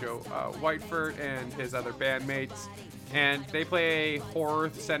guy named Joe Whiteford and his other bandmates, and they play a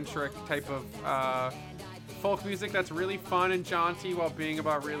horror-centric type of folk music that's really fun and jaunty while being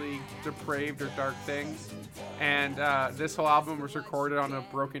about really depraved or dark things. And this whole album was recorded on a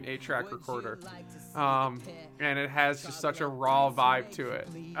broken 8-track recorder. And it has just such a raw vibe to it.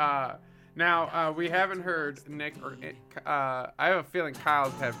 Now, we haven't heard Nick or I have a feeling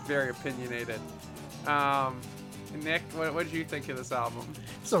Kyle's have very opinionated. Nick, what did you think of this album?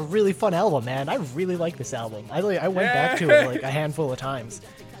 It's a really fun album, man. I really like this album. I went back to it like a handful of times.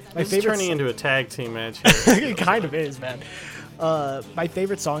 This is turning into a tag team match here. It kind of is, man. My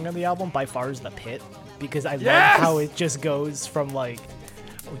favorite song on the album by far is The Pit, because I Yes! love how it just goes from like,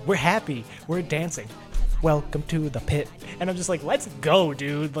 we're happy, we're dancing, welcome to the pit, and I'm just like, let's go,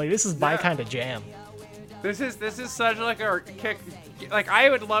 dude. Like, this is my kind of jam. This is such like a kick. Like, I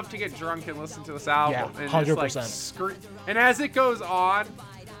would love to get drunk and listen to this album. Yeah, and 100%. Just, like, and as it goes on,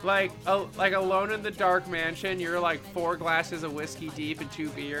 like Alone in the Dark Mansion, you're like 4 glasses of whiskey deep and 2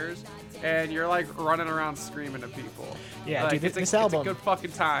 beers, and you're like running around screaming at people. Yeah, like, dude, this it's album. a good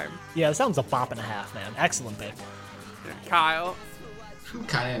fucking time. Yeah, this album's a bop and a half, man. Excellent pick. Yeah, Kyle. I'm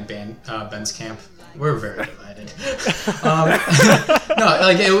kind of in Ben's camp. We're very divided. No,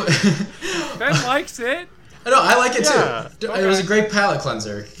 like it. Ben likes it. No, I like it Yeah. too. Okay. It was a great palate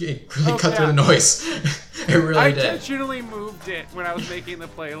cleanser. It really cut through yeah. the noise. It really I did. intentionally moved it when I was making the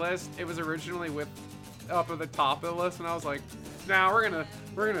playlist. It was originally up at the top of the list, and I was like, "Now we're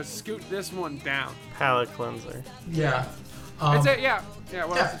gonna scoot this one down." Palate cleanser. Yeah. That's it. Yeah.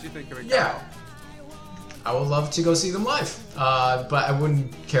 What yeah. else did you think of it? Yeah. Kyle? I would love to go see them live, but I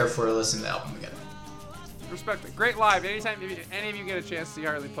wouldn't care for to listen to the album again. Respect it. Great live. Anytime if any of you get a chance to see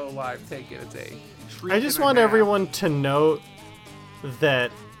Harley Poe live, take it. It's a treat. I just and a want half. everyone to note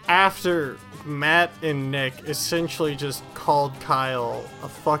that after Matt and Nick essentially just called Kyle a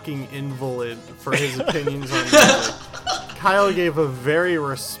fucking invalid for his opinions on music, Kyle gave a very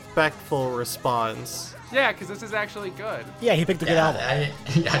respectful response. Yeah, because this is actually good. Yeah, he picked a good album. I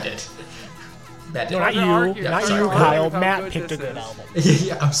did. Matt did. No, not I'm you, arguing- not I'm you, arguing Kyle. how Matt good picked a this good is. album.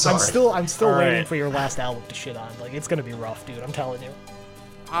 Yeah, I'm sorry. I'm still All waiting right. for your last album to shit on. Like, it's gonna be rough, dude. I'm telling you.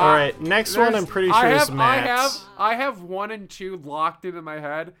 All right, next one I'm pretty sure is Matt's. I have 1 and 2 locked into my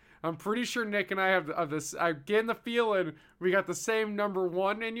head. I'm pretty sure Nick and I have this. I'm getting the feeling we got the same number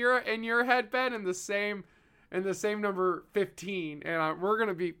 1 in your head, Ben, and the same number 15, and we're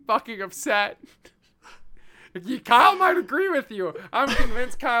gonna be fucking upset. Kyle might agree with you. I'm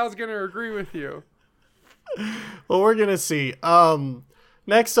convinced Kyle's gonna agree with you. Well, we're gonna see.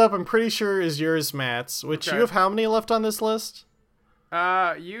 Next up, I'm pretty sure is yours, Matt's. Which Okay. you have how many left on this list?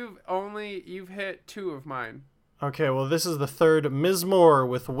 You've hit 2 of mine. Okay, well, this is the third. Ms. Moore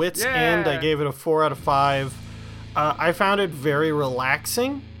with Wits Yeah. End. I gave it a 4 out of 5. I found it very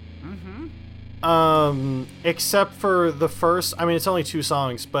relaxing. Except for the first. I mean, it's only 2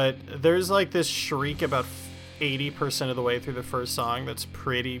 songs, but there's like this shriek about 80% of the way through the first song that's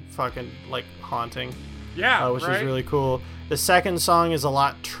pretty fucking like haunting. Yeah, Which right? is really cool. The second song is a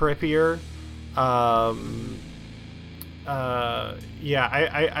lot trippier. I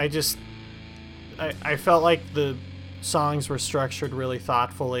felt like the songs were structured really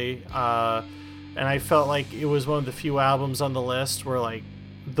thoughtfully, and I felt like it was one of the few albums on the list where like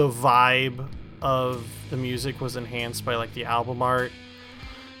the vibe of the music was enhanced by like the album art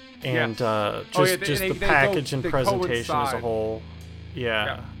and just the package and they presentation as a coincide. whole.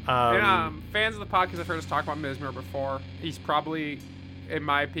 Yeah. And fans of the podcast have heard us talk about Mesmer before. He's probably, in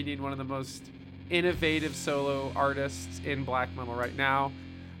my opinion, one of the most innovative solo artists in black metal right now,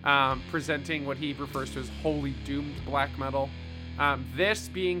 presenting what he refers to as wholly doomed black metal. This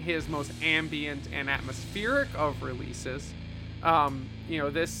being his most ambient and atmospheric of releases.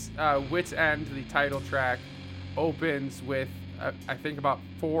 This Wits End, the title track, opens with I think about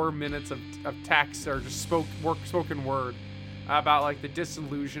 4 minutes of text or just spoken word about like the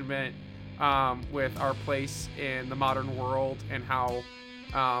disillusionment with our place in the modern world and how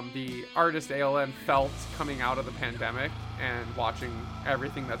the artist ALN felt coming out of the pandemic and watching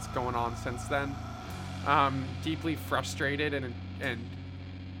everything that's going on since then. Deeply frustrated and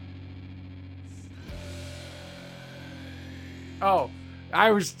oh,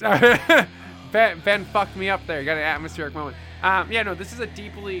 I was Ben fucked me up there. You got an atmospheric moment. This is a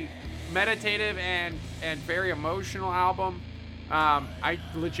deeply meditative and very emotional album. I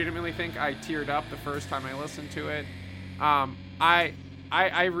legitimately think I teared up the first time I listened to it. I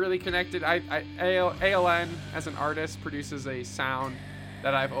really connected. ALN as an artist produces a sound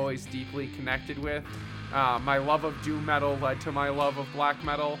that I've always deeply connected with. My love of doom metal led to my love of black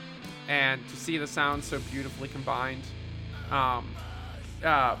metal, and to see the sounds so beautifully combined.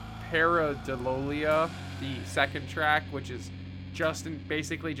 Paradololia, the second track, which is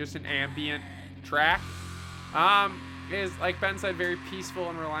basically just an ambient track, is, like Ben said, very peaceful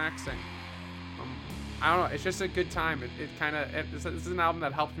and relaxing. I don't know, it's just a good time. This is an album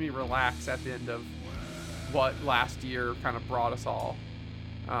that helped me relax at the end of what last year kind of brought us all.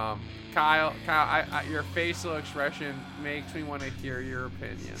 Kyle, your facial expression makes me want to hear your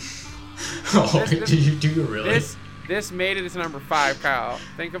opinion. Do you really? This made it to number 5, Kyle.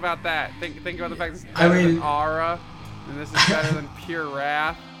 Think about that. Think about the fact this is better than Aura, and this is better than Pure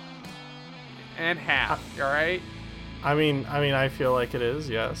Wrath, and Half. All right? I mean, I feel like it is.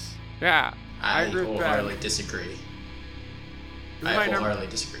 Yes. Yeah. I wholeheartedly disagree.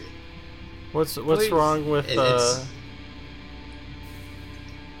 Disagree. What's wrong with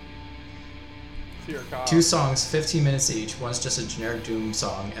Two songs, 15 minutes each. One's just a generic Doom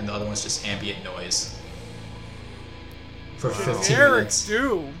song, and the other one's just ambient noise. For 15 minutes.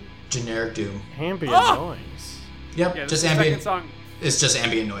 Generic Doom. Ambient noise. Yep, yeah, just ambient. Song. It's just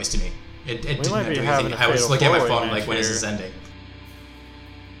ambient noise to me. It didn't might do be anything. I was looking at my phone like, when is this ending?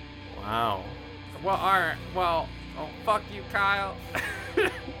 Wow. Well, alright. Well, fuck you, Kyle.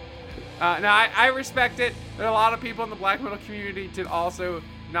 I respect it. There are a lot of people in the black metal community did also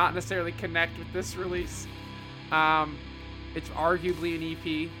not necessarily connect with this release. It's arguably an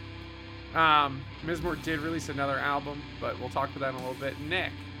EP. Mizmor did release another album, but we'll talk about that in a little bit.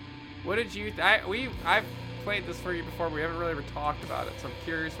 Nick, what did you? I've played this for you before, but we haven't really ever talked about it, so I'm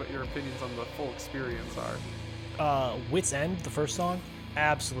curious what your opinions on the full experience are. Wits End, the first song,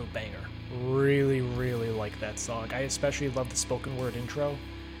 absolute banger. Really, really like that song. I especially love the spoken word intro.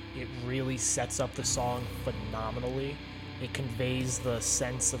 It really sets up the song phenomenally. It conveys the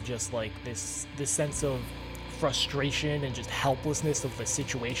sense of just like this sense of frustration and just helplessness of the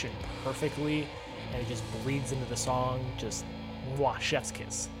situation perfectly, and it just bleeds into the song. Just chef's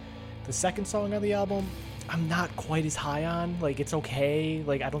kiss. The second song on the album, I'm not quite as high on. Like, it's okay.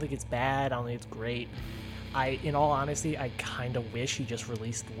 Like, I don't think it's bad. I don't think it's great. In all honesty, I kind of wish he just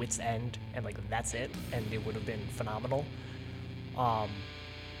released Wits End and like that's it, and it would have been phenomenal.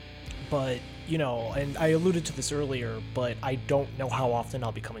 But, and I alluded to this earlier, but I don't know how often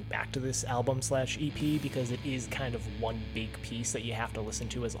I'll be coming back to this album/EP because it is kind of one big piece that you have to listen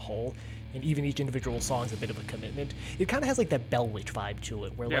to as a whole. And even each individual song is a bit of a commitment. It kind of has like that Bell Witch vibe to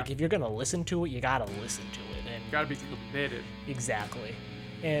it, where like if you're going to listen to it, you got to listen to it. And you got to be committed. Exactly.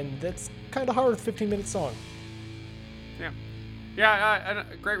 And that's kind of hard with a 15-minute song. Yeah. Yeah,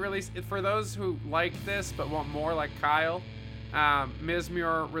 a great release. For those who like this but want more like Kyle,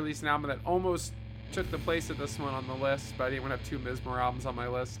 Mizmor released an album that almost took the place of this one on the list, but I didn't want to have 2 Mizmor albums on my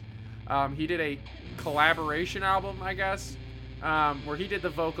list. He did a collaboration album, I guess, where he did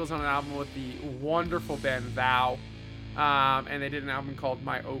the vocals on an album with the wonderful band Thou, and they did an album called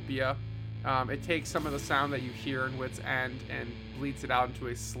Myopia. It takes some of the sound that you hear in Wits End and bleeds it out into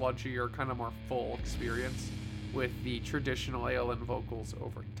a sludgier, kind of more full experience with the traditional ALN vocals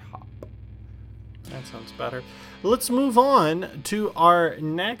over top. That sounds better. Let's move on to our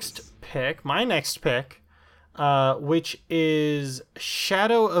next pick, my next pick, which is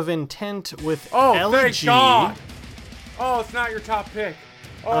Shadow of Intent with Elegy. Thank God! Oh, it's not your top pick.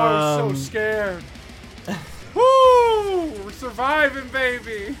 Oh, I was so scared. Woo! We're surviving,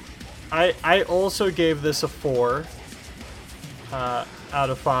 baby! I also gave this a 4 out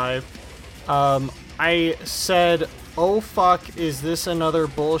of 5. I said, oh fuck, is this another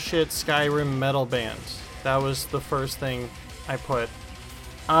bullshit Skyrim metal band? That was the first thing I put.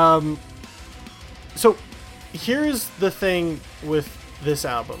 So here's the thing with this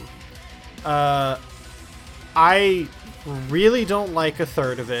album. I really don't like a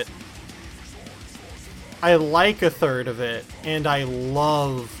third of it. I like a third of it, and I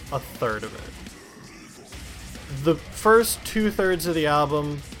love a third of it. The first 2/3 of the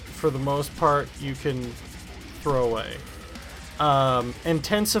album, for the most part, you can throw away.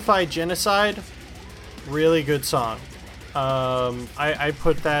 Intensify Genocide, really good song. I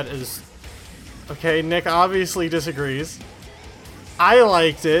put that as... Okay, Nick obviously disagrees. I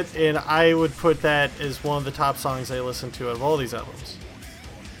liked it, and I would put that as one of the top songs I listened to out of all these albums.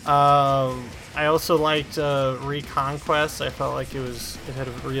 I also liked Reconquest. I felt like it had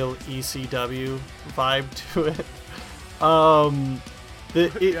a real ECW vibe to it.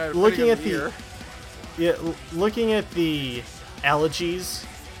 Looking at the elegies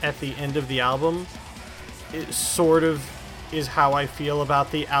at the end of the album, it sort of is how I feel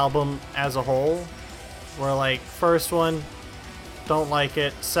about the album as a whole. Where like first one, don't like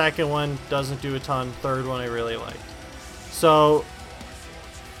it. Second one doesn't do a ton. Third one I really liked. So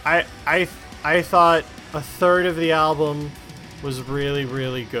I thought a third of the album was really,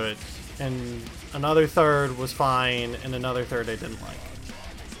 really good, and another third was fine, and another third I didn't like.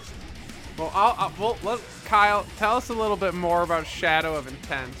 Well, let Kyle tell us a little bit more about Shadow of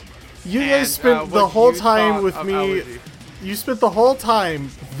Intent. You guys spent the whole time with me. You spent the whole time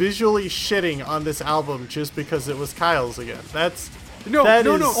visually shitting on this album just because it was Kyle's again. No.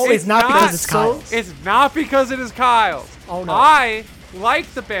 Oh, it's not because it's Kyle's. It's not because it is Kyle's. Oh no. I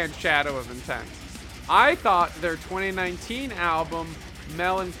like the band Shadow of Intent. I thought their 2019 album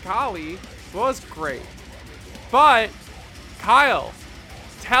Melancholy was great. But Kyle,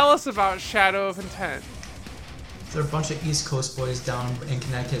 tell us about Shadow of Intent. They're a bunch of East Coast boys down in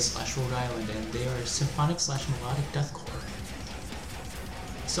Connecticut/Rhode Island, and they are symphonic/melodic deathcore.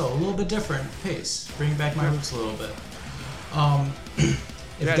 So a little bit different pace, bringing back my roots a little bit. If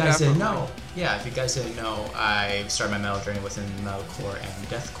you guys didn't know, I started my metal journey within the metalcore and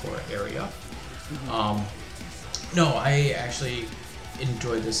deathcore area. No, I actually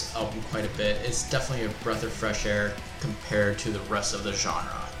enjoyed this album quite a bit. It's definitely a breath of fresh air compared to the rest of the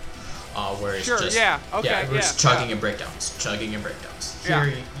genre. Where it's just chugging and breakdowns. Here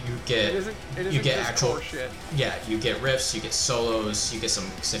you get actual shit. Yeah, you get riffs, you get solos, you get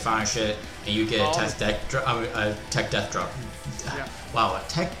some symphonic shit, and you get a tech death drum. Yeah. Wow, a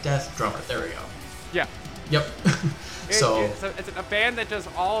tech death drummer. There we go. Yeah. Yep. It's a band that does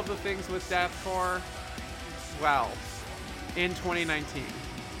all of the things with deathcore well in 2019.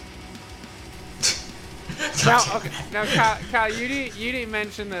 Now, Kyle, you didn't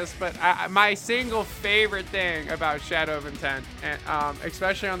mention this, but my single favorite thing about Shadow of Intent, and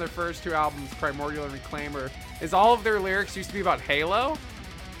especially on their first two albums, Primordial and Reclaimer, is all of their lyrics used to be about Halo,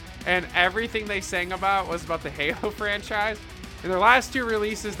 and everything they sang about was about the Halo franchise. In their last two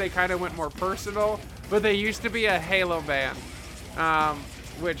releases, they kind of went more personal, but they used to be a Halo band,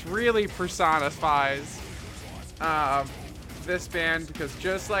 which really personifies this band, because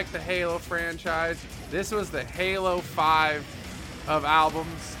just like the Halo franchise, this was the Halo 5 of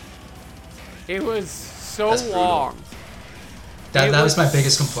albums. It was so long. That was my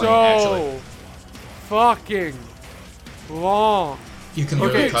biggest complaint, actually. Fucking long. You can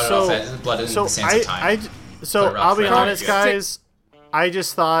literally cut it off at Blood in the Sands of Time. I'll be honest, guys. I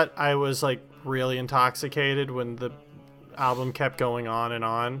just thought I was like really intoxicated when the album kept going on and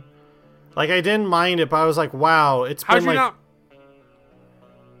on. Like, I didn't mind it, but I was like, wow, it's been like...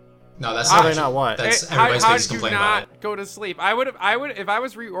 No, that's not what. That's everybody's biggest complaint about it. How did you not go to sleep? I would, if I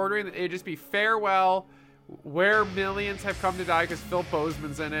was reordering, it'd just be Farewell, Where Millions Have Come to Die, because Phil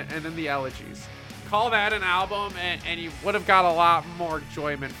Bozeman's in it, and then the Elegies. Call that an album, and you would have got a lot more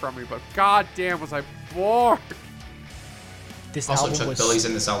enjoyment from me, but goddamn was I bored. This also, album Chuck was... Billy's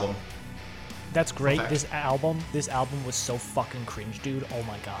in this album. That's great. Okay. This album was so fucking cringe, dude. Oh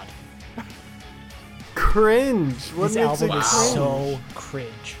my god. Cringe? What this makes album it is cringe? so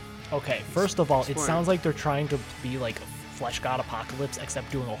cringe. Okay, first of all, it sounds like they're trying to be like Flesh God Apocalypse,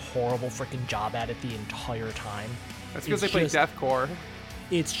 except doing a horrible freaking job at it the entire time. That's because they play deathcore.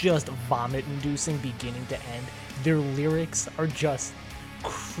 It's just vomit-inducing beginning to end. Their lyrics are just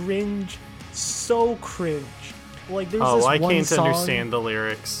cringe, so cringe. Like there's this one I can't song, understand the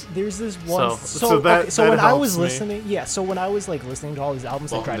lyrics. There's this one. So when I was listening, so when I was like listening to all these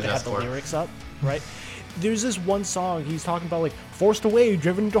albums, I tried to have the lyrics up, right? There's this one song he's talking about, like, forced away,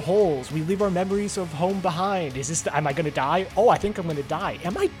 driven into holes. We leave our memories of home behind. Am I gonna die? Oh, I think I'm gonna die.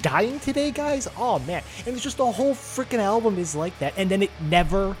 Am I dying today, guys? Oh man! And it's just the whole freaking album is like that, and then it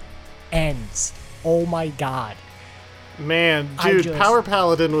never ends. Oh my god. Man, dude, Power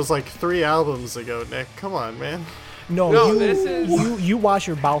Paladin was like 3 albums ago, Nick. Come on, man. No, this is- you wash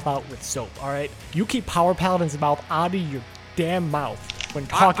your mouth out with soap, all right? You keep Power Paladin's mouth out of your damn mouth when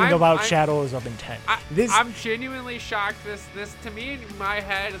talking about Shadows of Intent. I'm genuinely shocked. This to me in my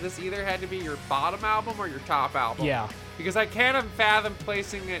head, this either had to be your bottom album or your top album. Yeah. Because I can't fathom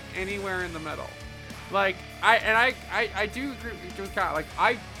placing it anywhere in the middle. Like I do agree with Kyle. Like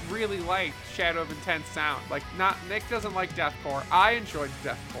I really like Shadow of Intent sound. Like Nick doesn't like deathcore. I enjoyed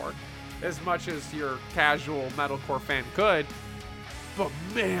deathcore as much as your casual metalcore fan could. But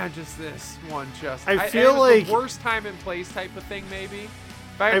man, just this one I feel like the worst time and place type of thing maybe.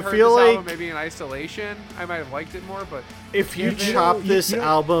 If I had heard feel this album like maybe in isolation, I might have liked it more, but if you chop this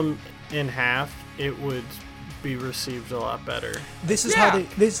album in half, it would be received a lot better. This is how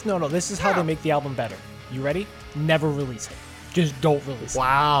they make the album better. You ready? Never release it. Just don't release it.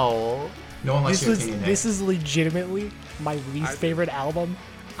 Wow. No one likes your opinion. This is legitimately my least favorite album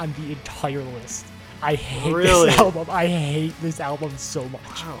on the entire list. I hate this album. I hate this album so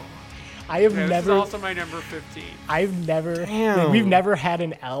much. Wow. I have this never. is also my number 15. I've never. Damn. We've never had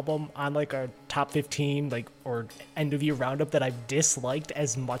an album on like our top 15, or end of year roundup that I've disliked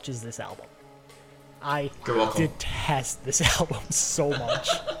as much as this album. I You're welcome. detest this album so much.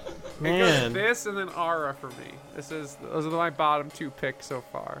 It Man. goes this and then Aura for me. Those are my bottom two picks so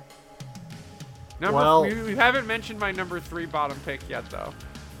far. We haven't mentioned my number 3 bottom pick yet though.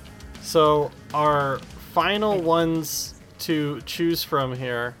 So our final ones to choose from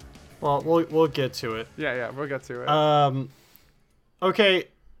here. Well, we'll get to it. Yeah, we'll get to it. Okay,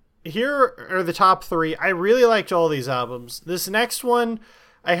 here are the top 3. I really liked all these albums. This next one,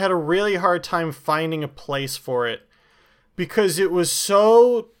 I had a really hard time finding a place for it because it was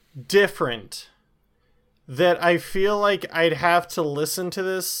so different that I feel like I'd have to listen to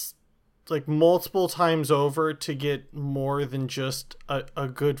this like multiple times over to get more than just a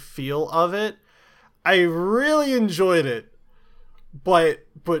good feel of it. I really enjoyed it, but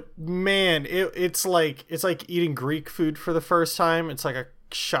man, it's like eating Greek food for the first time. It's like a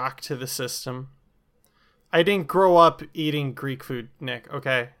shock to the system. I didn't grow up eating Greek food, Nick.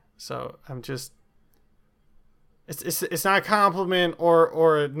 Okay, so I'm just. It's not a compliment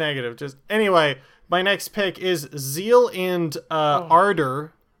or a negative. Just anyway, my next pick is Zeal and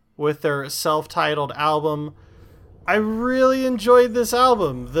Ardor with their self-titled album. I really enjoyed this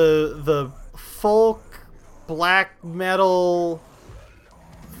album. The folk black metal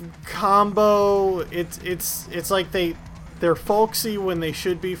combo. It's like they're folksy when they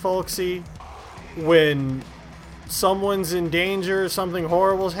should be folksy. When someone's in danger, something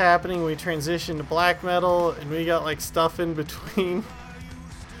horrible's happening, we transition to black metal, and we got like stuff in between.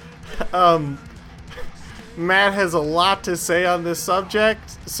 Matt has a lot to say on this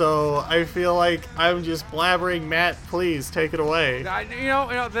subject, so I feel like I'm just blabbering. Matt, please take it away. You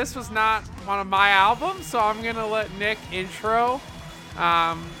know, this was not one of my albums, so I'm gonna let Nick intro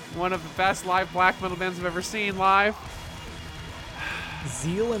one of the best live black metal bands I've ever seen live.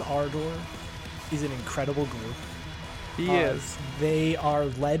 Zeal and Ardor is an incredible group. He is. They are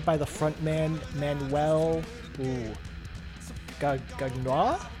led by the frontman Manuel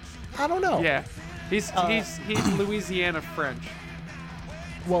Gagnois? I don't know. Yeah. He's Louisiana French.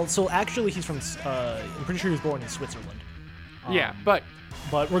 Well, so actually he's from I'm pretty sure he was born in Switzerland. Yeah, but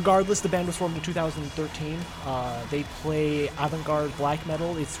regardless, the band was formed in 2013. They play avant-garde black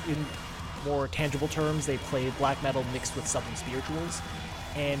metal. It's in more tangible terms, they play black metal mixed with Southern spirituals.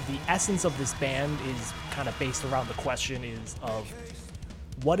 And the essence of this band is kind of based around the question of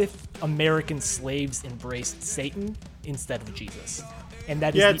what if American slaves embraced Satan instead of Jesus? And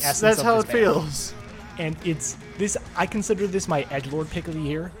that is the essence that's of how this it band. feels. And it's this. I consider this my edgelord pick of the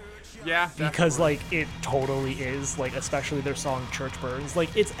year. Yeah, because definitely. like it totally is, like especially their song Church Burns,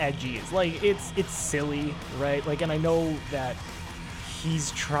 like it's edgy, it's like it's silly, right? Like, and I know that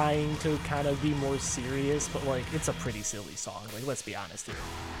he's trying to kind of be more serious, but like it's a pretty silly song, like let's be honest here.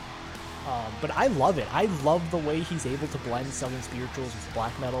 But I love it. I love the way he's able to blend Southern spirituals with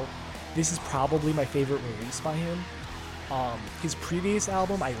black metal. This is probably my favorite release by him. His previous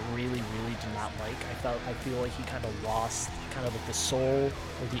album I really did not like. I feel like he kind of lost kind of like the soul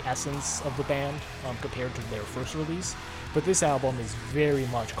or the essence of the band compared to their first release. But this album is very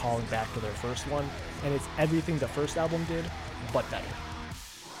much calling back to their first one, and it's everything the first album did, but better.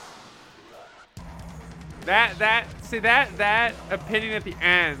 That opinion at the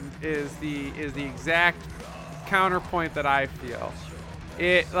end is the exact counterpoint that I feel.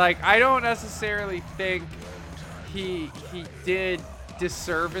 It, like, I don't necessarily think he did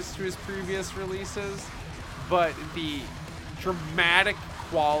disservice to his previous releases, but the dramatic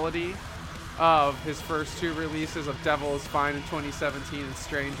quality of his first two releases of Devil Is Fine in 2017 and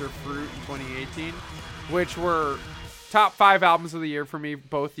Stranger Fruit in 2018, which were top 5 albums of the year for me,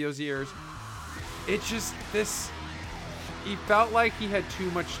 both those years. It's just he felt like he had too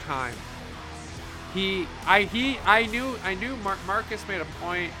much time. I knew Marcus made a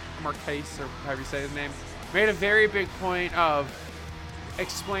point, Marquez, or however you say his name, made a very big point of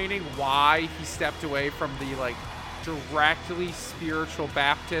explaining why he stepped away from the like directly spiritual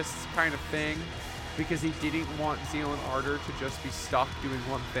Baptist kind of thing, because he didn't want Zeal and Ardor to just be stuck doing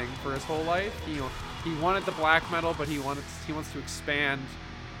one thing for his whole life. He wanted the black metal, but he wants to expand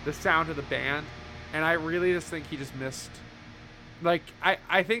the sound of the band, and I really just think he just missed. Like,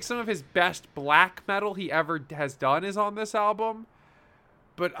 I think some of his best black metal he ever has done is on this album,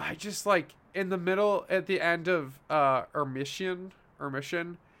 but I just, like, in the middle, at the end of Ermission,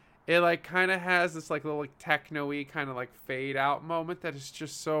 it, like, kind of has this, like, little, like, techno-y kind of, like, fade-out moment that is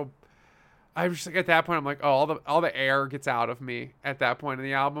just so... I was just, like, at that point, I'm like, oh, all the air gets out of me at that point in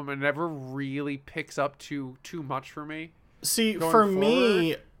the album, and it never really picks up too much for me. See, for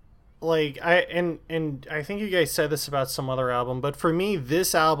me... Like, I think you guys said this about some other album, but for me,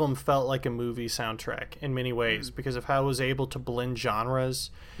 this album felt like a movie soundtrack in many ways because of how it was able to blend genres.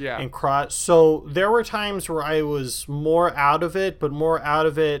 Yeah. And cross. So there were times where I was more out of it, but more out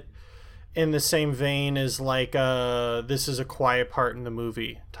of it in the same vein as like this is a quiet part in the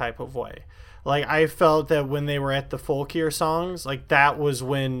movie type of way. Like, I felt that when they were at the folkier songs, like that was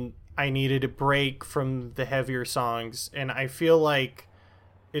when I needed a break from the heavier songs, and I feel like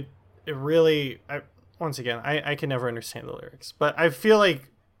it really, once again, I can never understand the lyrics, but I feel like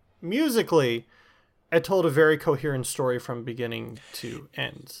musically it told a very coherent story from beginning to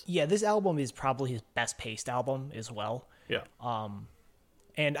end. Yeah, this album is probably his best paced album as well. Yeah.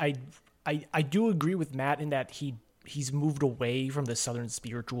 And I do agree with Matt in that he's moved away from the Southern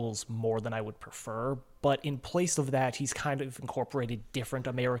spirituals more than I would prefer, but in place of that, he's kind of incorporated different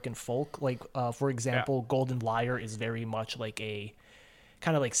American folk. Like, for example, Golden Liar is very much like a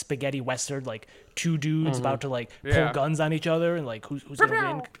kind of like spaghetti western, like two dudes about to like pull guns on each other and like who's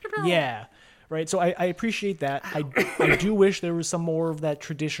gonna win. Yeah, right. So I appreciate that. I do wish there was some more of that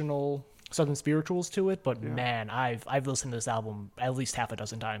traditional Southern spirituals to it, but man, I've listened to this album at least half a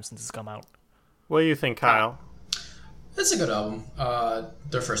dozen times since it's come out. What do you think, Kyle? It's a good album.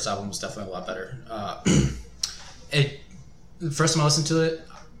 Their first album was definitely a lot better. The first time I listened to it,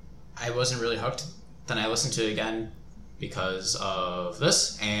 I wasn't really hooked. Then I listened to it again because of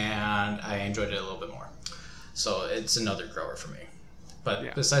this, and I enjoyed it a little bit more. So it's another grower for me.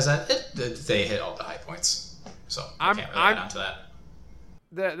 But besides that, they hit all the high points. So I can't really add on to that.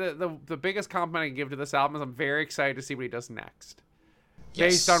 The biggest compliment I can give to this album is I'm very excited to see what he does next.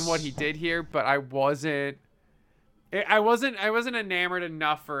 Yes. Based on what he did here, but I wasn't enamored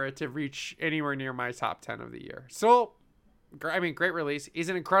enough for it to reach anywhere near my top 10 of the year. So, I mean, great release. He's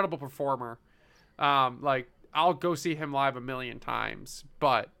an incredible performer. Like, I'll go see him live 1,000,000 times,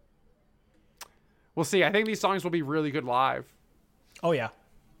 but we'll see. I think these songs will be really good live. Oh, yeah.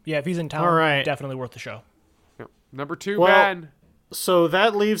 Yeah, if he's in town, all right, definitely worth the show. Yep. Number 2, Ben. So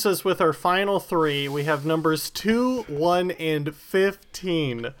that leaves us with our final 3. We have numbers 2, 1, and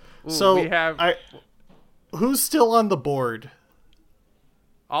 15. Ooh, so we have... who's still on the board?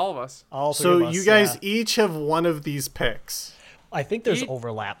 All of us. All three so of us, you guys each have one of these picks. I think there's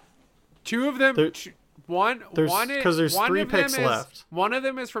overlap. Two of them... Because there's 3 picks left. One of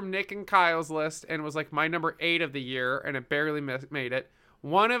them is from Nick and Kyle's list and was like my number 8 of the year, and it barely made it.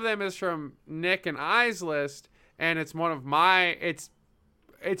 One of them is from Nick and I's list, and it's one of my... It's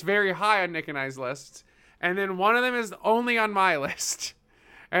very high on Nick and I's lists. And then one of them is only on my list.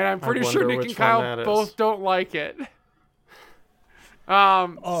 And I'm pretty sure Nick and Kyle both don't like it.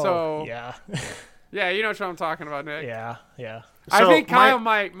 So yeah. Yeah, you know what I'm talking about, Nick. Yeah. I think Kyle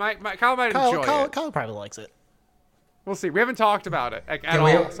might enjoy it. Kyle probably likes it. We'll see. We haven't talked about it at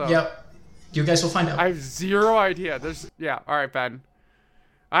all. So. Yep. You guys will find out. I have zero idea. All right, Ben.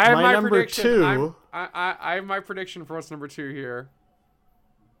 I have my number prediction. 2. I have my prediction for what's number 2 here.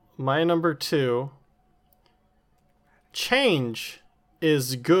 My number 2. Change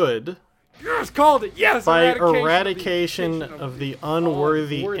is good. Yes, called it. Yes, by Eradication of the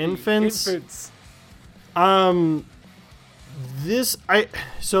Unworthy Infants. I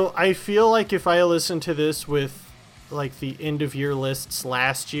feel like if I listened to this with like the end of year lists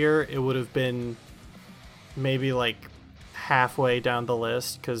last year, it would have been maybe like halfway down the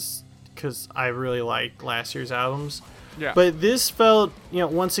list because I really liked last year's albums. Yeah. But this felt,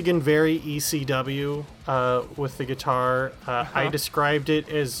 once again, very ECW with the guitar. I described it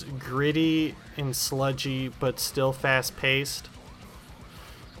as gritty and sludgy, but still fast-paced.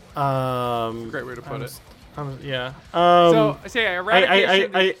 Great way to put it. Yeah.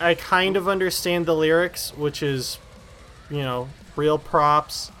 Eradication. I kind of understand the lyrics, which is real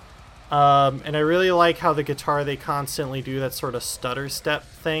props. And I really like how the guitar, they constantly do that sort of stutter step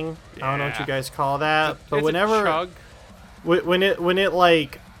thing. I don't know what you guys call that, but whenever a chug. when it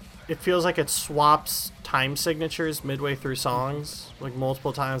like, it feels like it swaps time signatures midway through songs, like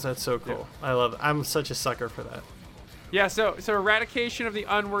multiple times. That's so cool. Yeah. I love it. I'm such a sucker for that. Yeah, so Eradication of the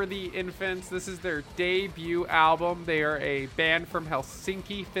Unworthy Infants. This is their debut album. They are a band from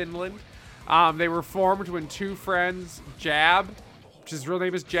Helsinki, Finland. They were formed when two friends, Jab, which his real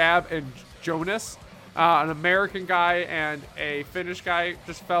name is Jab, and Jonas, an American guy and a Finnish guy,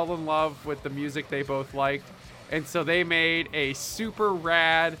 just fell in love with the music they both liked. And so they made a super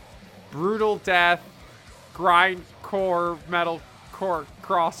rad, brutal death, grindcore, metalcore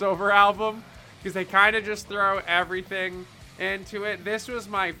crossover album. Because they kind of just throw everything into it. This was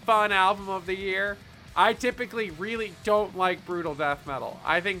my fun album of the year. I typically really don't like brutal death metal.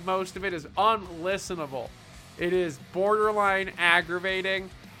 I think most of it is unlistenable. It is borderline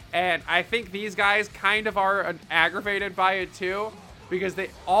aggravating. And I think these guys kind of are aggravated by it too. Because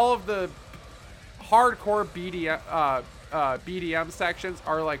all of the hardcore BDM sections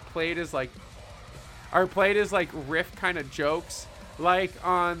are played as riff kind of jokes. Like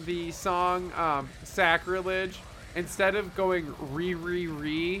on the song Sacrilege, instead of going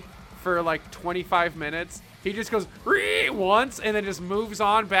re for like 25 minutes, he just goes re once and then just moves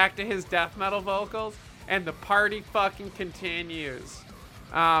on back to his death metal vocals, and the party fucking continues.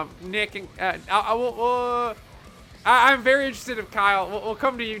 Nick and I'm very interested in Kyle. We'll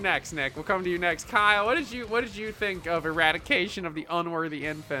come to you next, Nick. We'll come to you next. Kyle, what did you think of Eradication of the Unworthy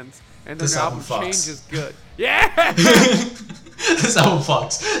Infants and their album Change is Good? Yeah. This album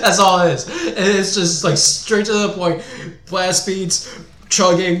fucks. That's all it is. And it's just like straight to the point. Blast beats,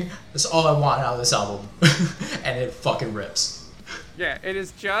 chugging. That's all I want out of this album. And it fucking rips. Yeah, it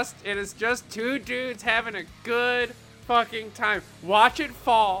is just two dudes having a good fucking time. Watch It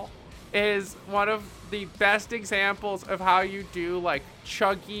Fall is one of the best examples of how you do like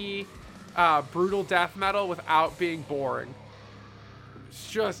chuggy, brutal death metal without being boring.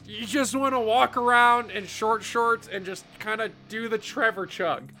 You just want to walk around in short shorts and just kind of do the Trevor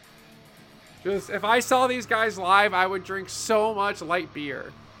chug. If I saw these guys live, I would drink so much light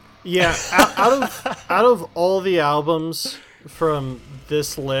beer. Yeah, out of all the albums from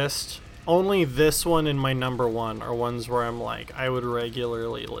this list, only this one and my number one are ones where I'm like, I would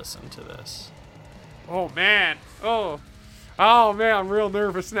regularly listen to this. Oh man, man, I'm real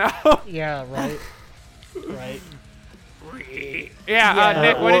nervous now. Yeah, right. Right. Yeah,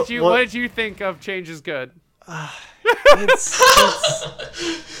 Nick, what did you think of Change is Good?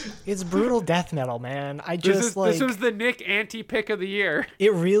 It's brutal death metal, man. This was the Nick anti-pick of the year.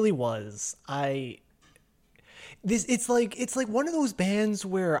 It really was. It's like one of those bands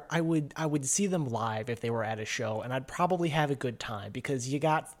where I would see them live if they were at a show, and I'd probably have a good time because you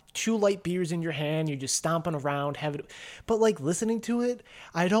got 2 light beers in your hand, you're just stomping around, but like listening to it,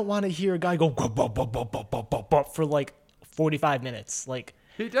 I don't want to hear a guy go for like 45 minutes. Like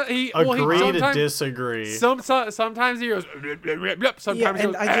Agree to disagree. Sometimes he goes, sometimes he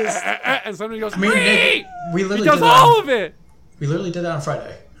goes, and sometimes he goes, Nick, we literally he does all of it. We literally did that on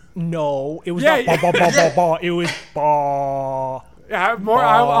Friday. No, it was not ba. It was ba. Yeah,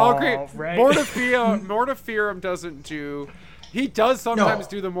 I'll agree. Right? Mortiferum doesn't do. He does sometimes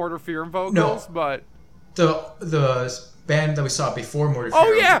do the Mortiferum vocals, but the band that we saw before Mortiferum.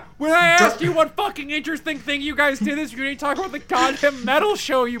 Oh yeah, when I asked you what fucking interesting thing you guys did this, you didn't talk about the goddamn metal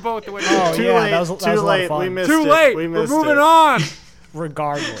show you both went to. Oh yeah, that was a lot of fun. We missed Too it. late. We're moving on.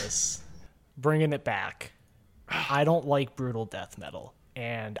 Regardless, bringing it back. I don't like brutal death metal,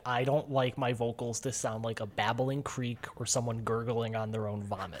 and I don't like my vocals to sound like a babbling creek or someone gurgling on their own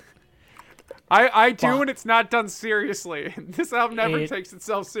vomit. I do when it's not done seriously. This album never takes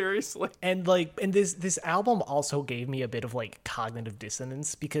itself seriously. And this album also gave me a bit of like cognitive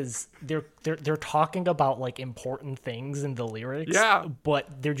dissonance because they're talking about like important things in the lyrics. Yeah.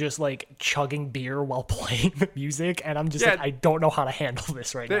 But they're just like chugging beer while playing the music, and I'm just like, I don't know how to handle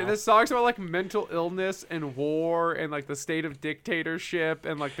this right now. The song's about like mental illness and war and like the state of dictatorship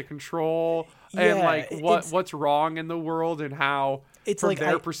and like the control and like what's wrong in the world and how it's from like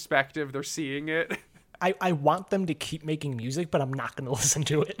their perspective they're seeing it. I want them to keep making music, but I'm not going to listen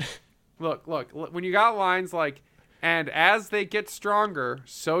to it. Look, when you got lines like, and as they get stronger,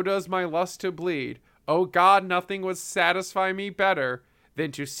 so does my lust to bleed. Oh God, nothing would satisfy me better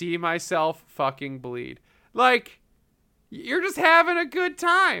than to see myself fucking bleed. Like, you're just having a good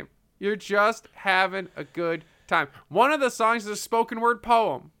time. You're just having a good time. One of the songs is a spoken word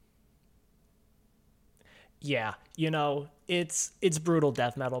poem. Yeah, it's brutal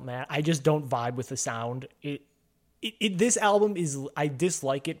death metal, man. I just don't vibe with the sound. This album is, I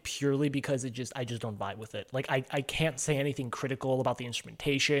dislike it purely because I just don't vibe with it. Like I can't say anything critical about the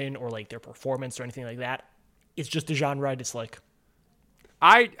instrumentation or like their performance or anything like that. It's just a genre I dislike.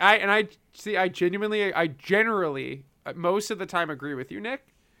 I generally most of the time agree with you, Nick.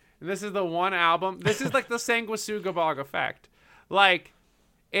 And this is the one album. This is like the Sanguisuga Bog effect. Like,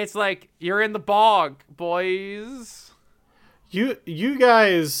 it's like you're in the bog, boys. You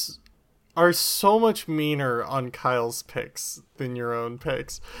guys are so much meaner on Kyle's picks than your own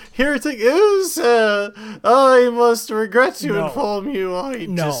picks. Here it's like, I must regret to No. inform you I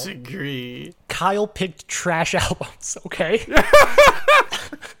No. disagree. Kyle picked trash albums, okay?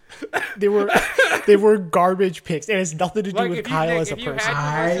 They were garbage picks. It has nothing to do Like, with if you- Kyle Nick, as a if you person.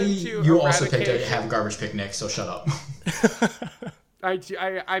 had- Listen to You also picked a Eradication. have garbage pick, Nick. So shut up.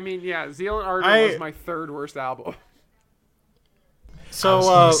 I mean, yeah, Zeal and Ardor was my third worst album. I So, was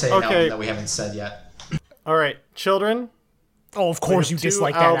going to say an album okay. that we haven't said yet. All right, children. Oh, of we course have you two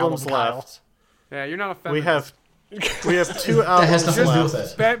dislike that album, albums Kyle. left. Yeah, you're not a feminist. We have two That has albums nothing to do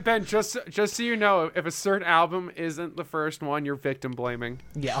left. with it. Ben, just so you know, if a certain album isn't the first one, you're victim blaming.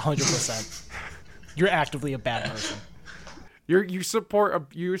 Yeah, 100%. You're actively a bad person. You support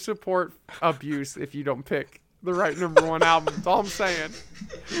abuse if you don't pick the right number one album. That's all I'm saying.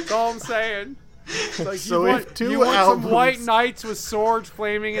 That's all I'm saying. It's like So we have two you want albums. some white knights with swords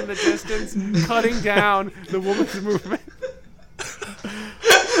flaming in the distance, cutting down the women's movement.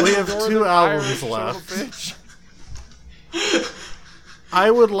 We have Northern two albums Irish son of a left. bitch.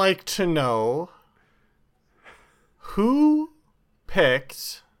 I would like to know who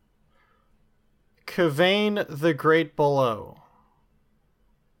picked Kavain the Great Below.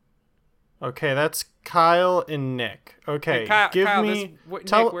 Okay, that's Kyle and Nick. Okay, Kyle, give Kyle, me.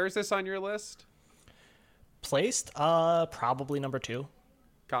 Nick, where's this on your list? Placed? Probably number 2.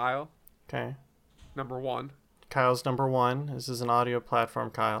 Kyle, Okay, number 1. Kyle's number 1. This is an audio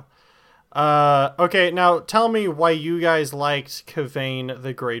platform, Kyle. Okay, now tell me why you guys liked Kavain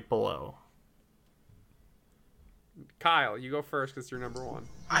the Great Below. Kyle, you go first because you're number 1.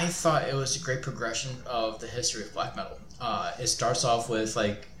 I thought it was a great progression of the history of black metal. It starts off with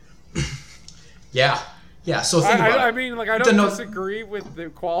like, yeah. So think about it. I mean, like, I don't disagree with the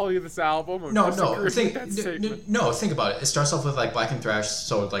quality of this album. I disagree with that statement. Think about it. It starts off with like black and thrash,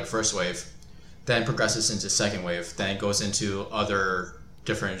 so like first wave, then progresses into second wave, then it goes into other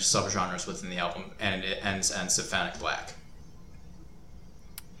different subgenres within the album, and it ends Symphonic Black.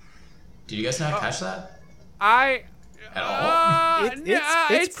 Did you guys not catch that at all?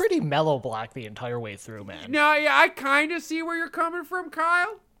 It's pretty mellow black the entire way through, man. No, yeah, I kind of see where you're coming from,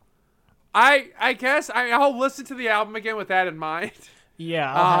 Kyle. I guess I'll listen to the album again with that in mind.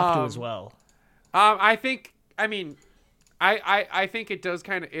 Yeah, I'll have to as well. I think it does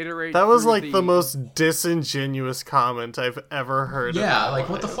kind of iterate. That was through like the most disingenuous comment I've ever heard. Yeah, like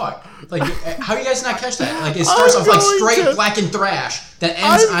what the fuck? Like, how do you guys not catch that? Like, it starts off like straight black and thrash, that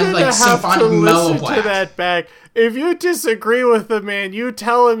ends I'm on gonna like have symphonic to mellow listen black. to that back. If you disagree with the man, you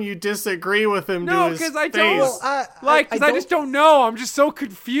tell him you disagree with him. No, because I don't. I I just don't know. I'm just so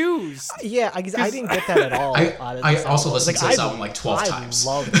confused. Yeah, I didn't get that at all. out of I this also album. listened to this album like 12 times. I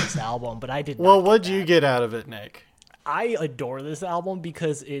love this album, but I did not. Well, what'd you get out of it, Nick? I adore this album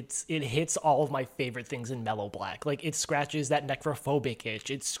because it hits all of my favorite things in mellow black. Like, it scratches that necrophobic itch,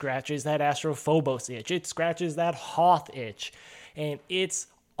 it scratches that astrophobos itch, it scratches that Hoth itch, and it's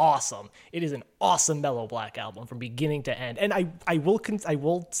awesome. It is an awesome mellow black album from beginning to end. And I will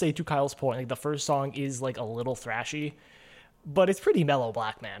say, to Kyle's point, like, the first song is like a little thrashy, but it's pretty mellow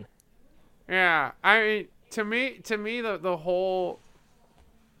black, man. Yeah, I mean, to me, the whole,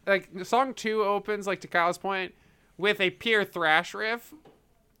 like, song 2 opens, like, to Kyle's point, with a pure thrash riff,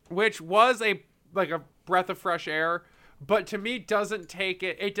 which was a breath of fresh air, but to me doesn't take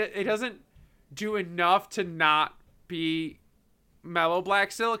it. It doesn't do enough to not be mellow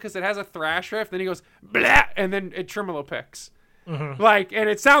black still, because it has a thrash riff. Then he goes blah, and then it tremolo picks, like, and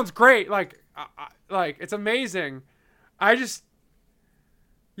it sounds great. Like it's amazing. I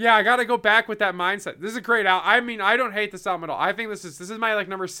gotta go back with that mindset. This is a great album. I mean, I don't hate this album at all. I think this is my like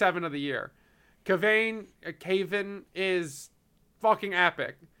number 7 of the year. Caven is fucking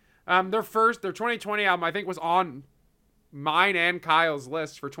epic. Their 2020 album, I think, was on mine and Kyle's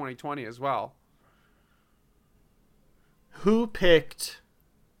list for 2020 as well. Who picked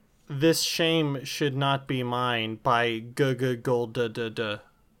 "This Shame Should Not Be Mine" by Gold?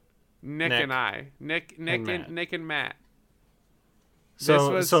 Nick and I, Nick and Matt.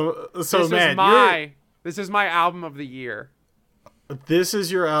 So Matt, this is my album of the year. This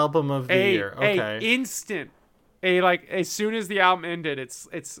is your album of the year. Okay. Instant. Like, as soon as the album ended,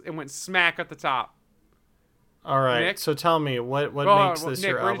 it went smack at the top. All right. Nick? So tell me, what makes this Nick,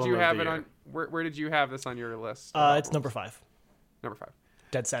 your where album did you of have the it year? on? Where did you have this on your list? It's number 5. Number 5.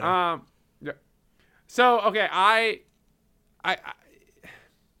 Dead center. Yeah. So okay, I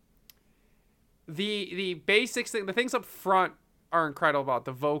the basics thing, the things up front are incredible about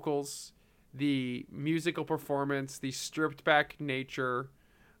the vocals, the musical performance, the stripped back nature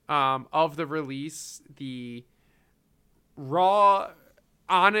of the release, the raw,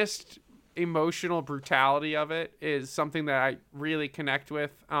 honest, emotional brutality of it is something that I really connect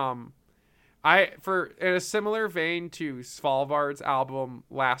with. In a similar vein to Svalbard's album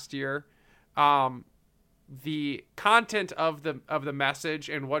last year, the content of the message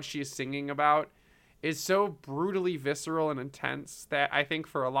and what she is singing about is so brutally visceral and intense that I think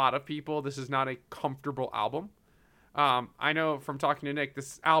for a lot of people this is not a comfortable album. I know from talking to Nick,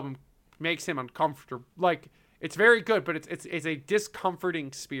 this album makes him uncomfortable. Like, it's very good, but it's a discomforting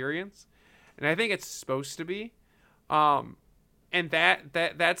experience, and I think it's supposed to be. And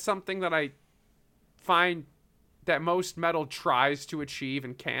that's something that I find that most metal tries to achieve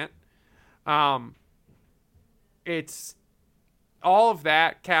and can't. It's all of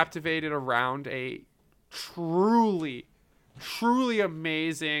that captivated around a truly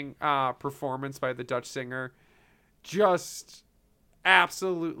amazing performance by the Dutch singer. Just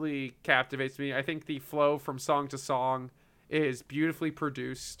absolutely captivates me. I think the flow from song to song is beautifully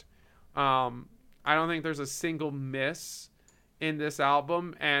produced. I don't think there's a single miss in this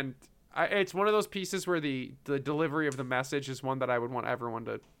album, and it's one of those pieces where the delivery of the message is one that I would want everyone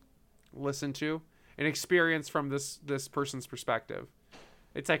to listen to and experience from this person's perspective.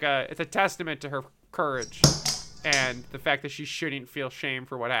 It's a testament to her courage and the fact that she shouldn't feel shame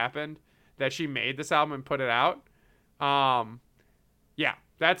for what happened, that she made this album and put it out. Yeah,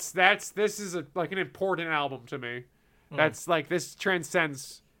 this is like an important album to me. That's like, this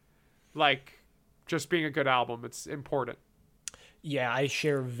transcends like just being a good album. It's important. Yeah, I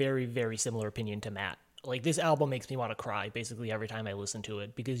share a very, very similar opinion to Matt. Like, this album makes me want to cry basically every time I listen to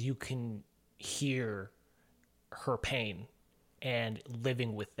it, because you can hear her pain and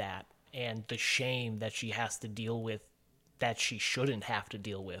living with that and the shame that she has to deal with that she shouldn't have to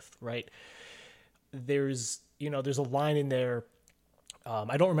deal with, right? There's a line in there,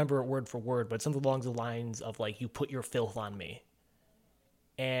 I don't remember it word for word, but something along the lines of like, "You put your filth on me."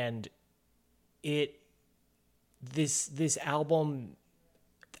 And this album,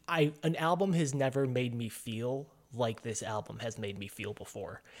 an album has never made me feel like this album has made me feel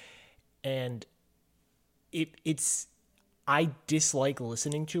before. And it's I dislike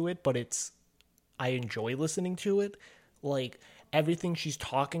listening to it, but I enjoy listening to it. Like, everything she's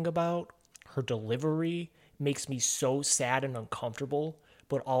talking about, her delivery makes me so sad and uncomfortable,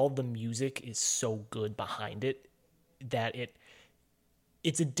 but all the music is so good behind it that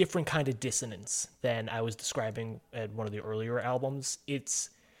it's a different kind of dissonance than I was describing at one of the earlier albums. It's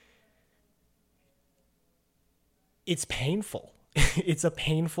painful. It's a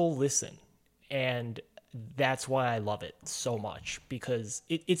painful listen. And that's why I love it so much, because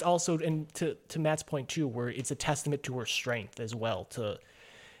it's also, and to Matt's point too, where it's a testament to her strength as well, to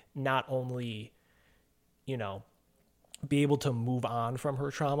not only, be able to move on from her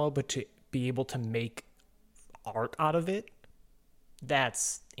trauma, but to be able to make art out of it.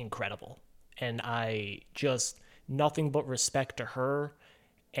 That's incredible. And I just, nothing but respect to her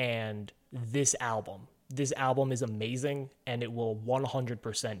and this album. This album is amazing, and it will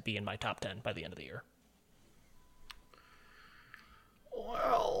 100% be in my top 10 by the end of the year.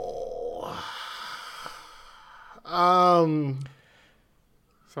 Well,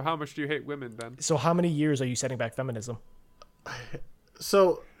 So how much do you hate women, Ben? So how many years are you setting back feminism?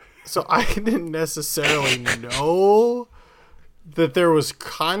 So I didn't necessarily know that there was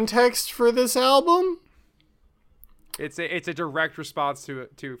context for this album. It's a direct response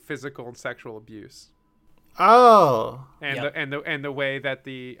to physical and sexual abuse. Oh, And Yep. and the way that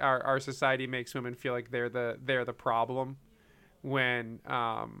our society makes women feel like they're the problem when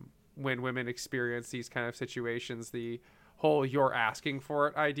women experience these kind of situations. The whole "you're asking for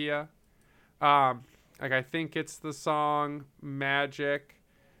it" idea. Like, I think it's the song "Magic"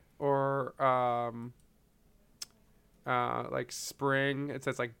 or like "Spring." It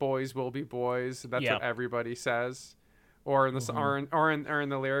says like "boys will be boys." That's Yep. what everybody says. Or in the or in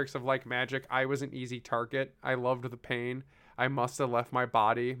the lyrics of "Like Magic," I was an easy target. I loved the pain. I must have left my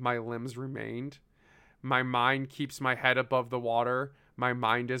body. My limbs remained. My mind keeps my head above the water. My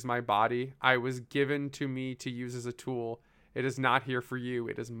mind is my body. I was given to me to use as a tool. It is not here for you.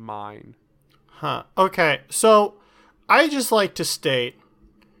 It is mine. huh. Okay, so I just like to state,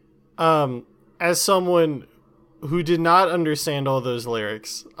 as someone who did not understand all those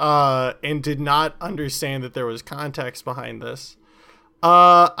lyrics, and did not understand that there was context behind this.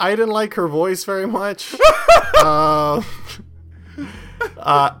 I didn't like her voice very much.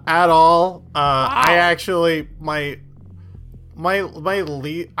 At all. I actually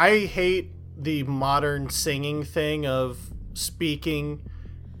I hate the modern singing thing of speaking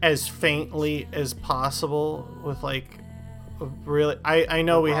as faintly as possible with like really. I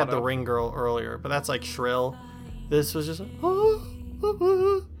know we had the Ring Girl earlier, but that's like shrill. This was just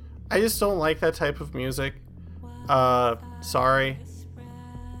I just don't like that type of music. Sorry.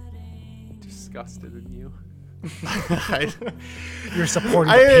 Disgusted in you. You're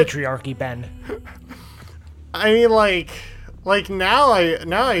supporting the patriarchy, Ben. I mean, like now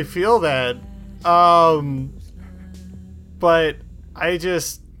I feel that, but I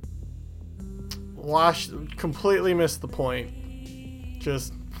just completely missed the point.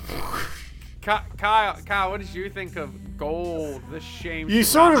 Just Kyle, what did you think of Gold? The shame. You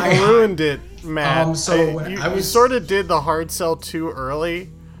sort of ruined it, Matt. You sort of did the hard sell too early.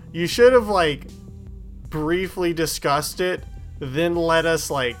 You should have like briefly discussed it, then let us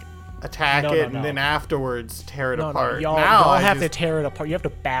like attack it, and then afterwards tear it apart. Y'all have to tear it apart. You have to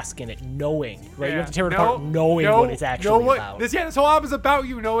bask in it, knowing, right? Yeah. You have to tear it apart, knowing what it's actually about. This whole album is about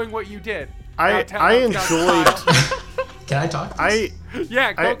you knowing what you did. I enjoyed. Can I talk?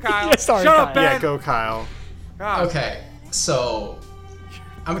 Yeah, go Kyle. Yeah, sorry, Shut Kyle. up, Ben. Yeah, go Kyle. God. Okay, so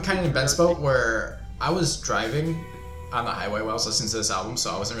I'm kind of in Ben's boat where I was driving on the highway while I was listening to this album,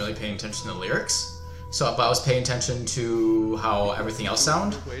 so I wasn't really paying attention to the lyrics. But I was paying attention to how everything else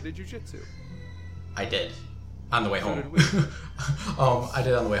sounded. Way to jujitsu. I did on the way home. did we. I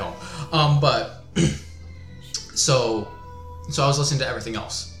did on the way home. But so I was listening to everything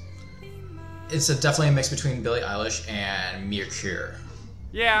else. It's definitely a mix between Billie Eilish and Mercure.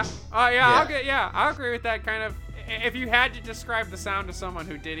 Yeah. I'll agree with that kind of. If you had to describe the sound to someone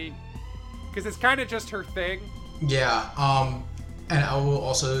who didn't, because it's kind of just her thing. Yeah. And I will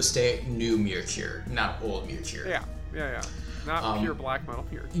also state new Mercure, not old Mercure. Yeah. Not pure black metal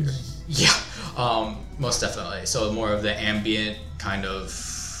Mercure. Yeah. Most definitely. So more of the ambient kind of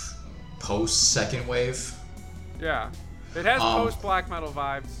post second wave. Yeah. It has post black metal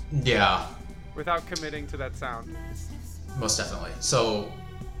vibes. Yeah. Without committing to that sound. Most definitely. So,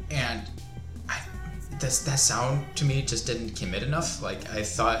 and that sound to me just didn't commit enough. Like I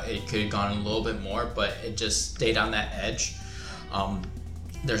thought it could have gone a little bit more, but it just stayed on that edge.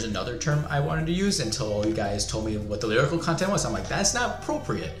 There's another term I wanted to use until you guys told me what the lyrical content was. I'm like, that's not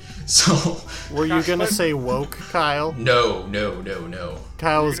appropriate. So, were you gonna say woke, Kyle? No.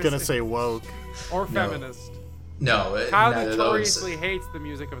 Kyle was gonna say woke or feminist. No, Kyle neither of notoriously those. hates the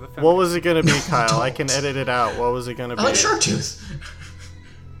music of the feminist. What was it gonna be, Kyle? Don't. I can edit it out. What was it gonna be? I like Sharktooth.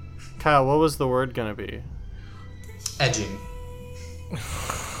 Kyle, what was the word gonna be? Edging.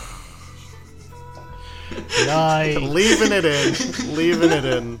 Nice. Leaving it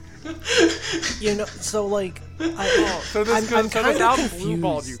in. You know, so like, So this I'm kind of album confused.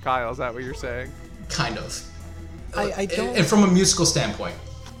 blueballed you, Kyle. Is that what you're saying? Kind of. I don't. And from a musical standpoint.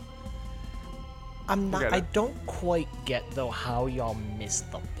 I'm not. Forget it. I don't quite get though how y'all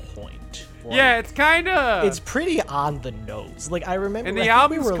missed the point. Like, Yeah, it's kind of. it's pretty on the nose. Like I remember. And I the think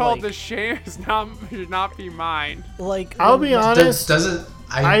album's we were called like, "The Shame Is Not Should Not Be Mine." Like I'll be honest. Does it?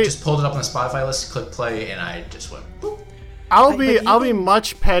 I just pulled it up on the Spotify list, clicked play, and I just went. Boop. I'll be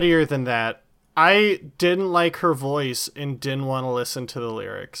much pettier than that. I didn't like her voice and didn't want to listen to the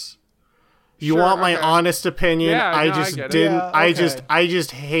lyrics. You Sure, want my okay. honest opinion? Yeah, I no, I just get it. didn't. Yeah, I okay.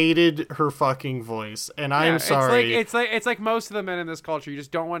 just hated her fucking voice, and I'm sorry. It's like most of the men in this culture. You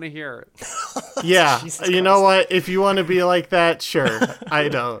just don't want to hear it. Yeah, Jesus you know what? If you want to be like that, sure. I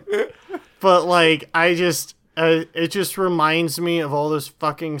don't. But like, I just. It just reminds me of all those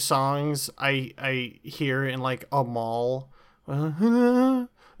fucking songs I hear in like a mall. Yeah.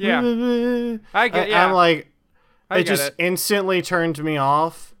 I get. Yeah. I'm like, I it get just it. instantly turned me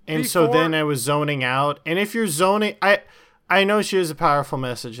off, and so Before- then I was zoning out. And if you're zoning, I know she has a powerful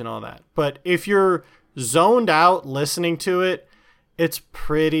message and all that, but if you're zoned out listening to it, it's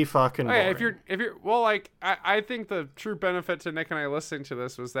pretty fucking boring. Okay, if you're well, like I think the true benefit to Nick and I listening to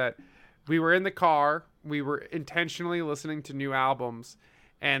this was that we were in the car, we were intentionally listening to new albums,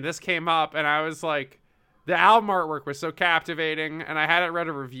 and this came up, and I was like, the album artwork was so captivating, and I hadn't read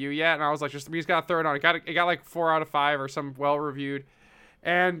a review yet, and I was like, we just gotta throw it on. It got like 4 out of 5 or some well reviewed,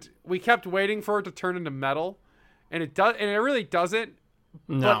 and we kept waiting for it to turn into metal, and it really doesn't.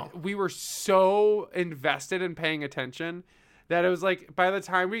 No. But we were so invested in paying attention that it was like by the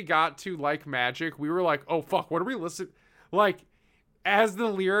time we got to Like Magic, we were like, oh fuck, what are we listening? Like as the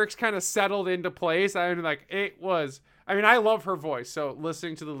lyrics kind of settled into place, I mean, like, I mean, I love her voice. So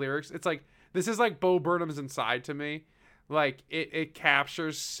listening to the lyrics, it's like, this is like Bo Burnham's Inside to me. Like, it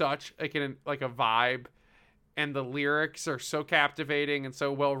captures such like a vibe, and the lyrics are so captivating and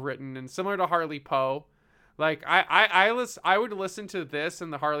so well written, and similar to Harley Poe. Like, I would listen to this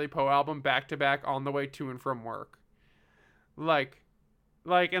and the Harley Poe album back to back on the way to and from work.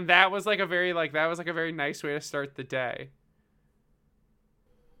 And that was like a very nice way to start the day.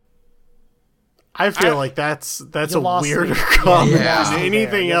 I feel like that's a lost weirder me. comment Yeah. than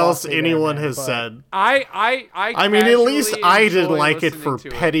anything You else lost me there, anyone man, has but- said. I I mean, at least casually I didn't enjoy like it for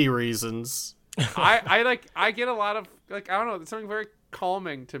listening to petty reasons. I get a lot of, like, I don't know, there's something very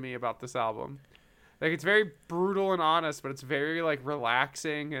calming to me about this album. Like, it's very brutal and honest, but it's very, like,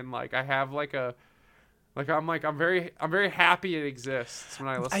 relaxing, and like I have I'm very happy it exists when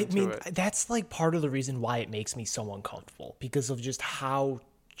I listen to it. That's like part of the reason why it makes me so uncomfortable, because of just how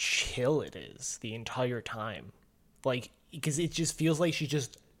chill it is the entire time. Like, because it just feels like she's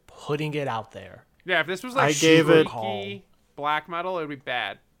just putting it out there. Yeah, if this was like I gave it- shrieky black metal, it would be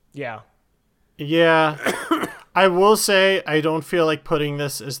bad. Yeah. Yeah. I will say I don't feel like putting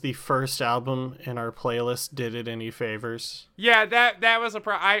this as the first album in our playlist did it any favors. Yeah, that was a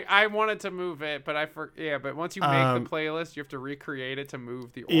I wanted to move it, but but once you make the playlist, you have to recreate it to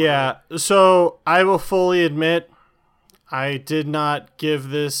move the order. Yeah, so I will fully admit I did not give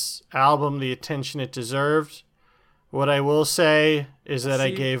this album the attention it deserved. What I will say is that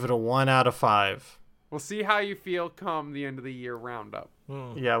I gave it a 1 out of 5. We'll see how you feel come the end of the year roundup.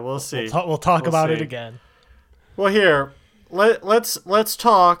 Yeah, we'll see. We'll talk about see. it again. Well, here, let's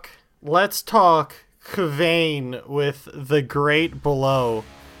talk Kvain with The Great Below.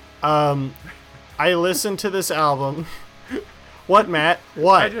 I listened to this album. What, Matt?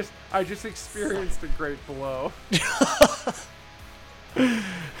 What? I just experienced a great blow.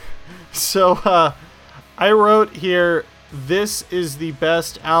 So, I wrote here, this is the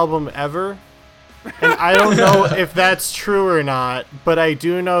best album ever. And I don't know if that's true or not, but I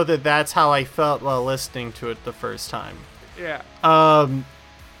do know that that's how I felt while listening to it the first time. Yeah.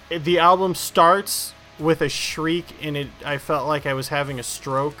 The album starts with a shriek, and I felt like I was having a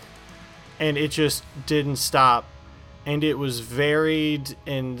stroke, and it just didn't stop. And it was varied,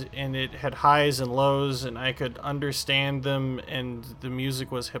 and it had highs and lows, and I could understand them, and the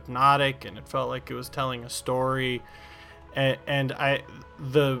music was hypnotic, and it felt like it was telling a story. And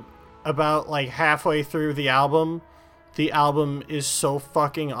about like halfway through the album is so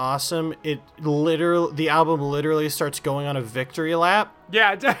fucking awesome. The album literally starts going on a victory lap.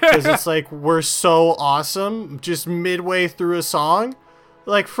 Yeah. Because it's like, we're so awesome just midway through a song,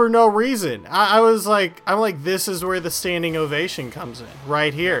 like, for no reason. I'm like, this is where the standing ovation comes in,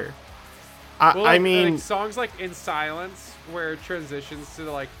 right here. I mean, like songs like In Silence, where it transitions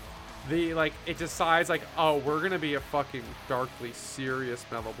to like it decides like, oh, we're gonna be a fucking darkly serious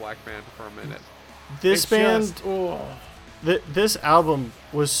metal black band for a minute. This album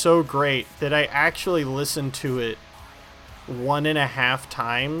was so great that I actually listened to it 1.5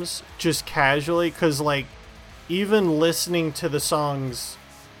 times just casually, because like, even listening to the songs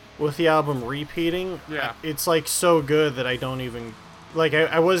with the album repeating, yeah, it's like so good that I don't even like,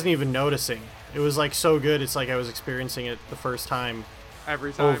 I wasn't even noticing. It was like so good, it's like I was experiencing it the first time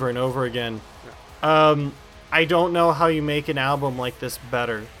every time over and over again. Yeah. I don't know how you make an album like this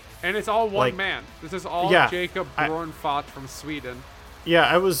better. And it's all one like, man. This is all Jacob Bjornfot from Sweden. Yeah,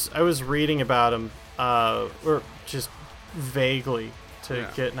 I was reading about him, or just vaguely to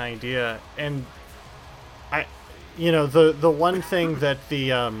get an idea, and the one thing that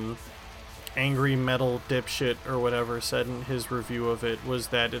the angry metal dipshit or whatever said in his review of it was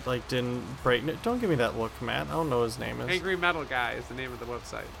that it like didn't break. Don't give me that look, Matt. I don't know what his name is. Angry Metal Guy is the name of the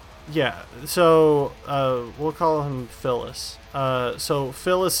website. Yeah, so we'll call him Phyllis. So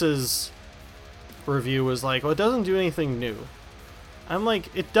Phyllis's review was like, well, it doesn't do anything new. I'm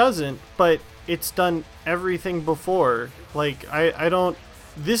like, it doesn't, but it's done everything before. Like, I don't...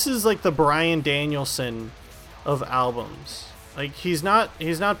 This is like the Bryan Danielson of albums. Like, he's not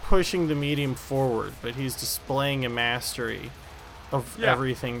pushing the medium forward, but he's displaying a mastery of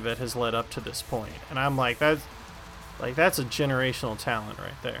everything that has led up to this point. And I'm like, that's a generational talent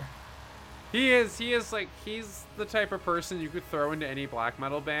right there. He is like, he's the type of person you could throw into any black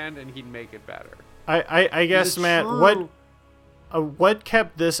metal band and he'd make it better. I guess, Matt, what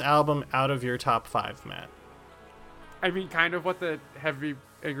kept this album out of your top 5, Matt? I mean, kind of what the Heavy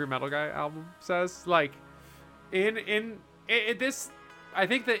Angry Metal Guy album says. Like, in this, I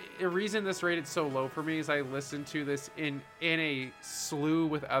think that the reason this rated so low for me is I listened to this in a slew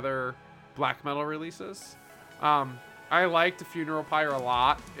with other black metal releases. I liked Funeral Pyre a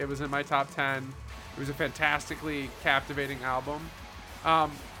lot. It was in my top 10. It was a fantastically captivating album.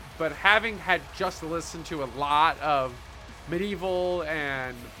 But having had just listened to a lot of medieval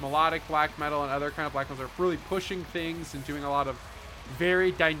and melodic black metal and other kind of black metal, are really pushing things and doing a lot of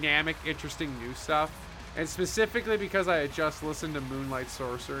very dynamic, interesting new stuff. And specifically because I had just listened to Moonlight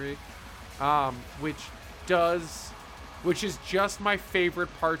Sorcery, which is just my favorite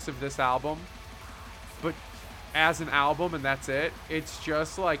parts of this album. But as an album, and that's it, it's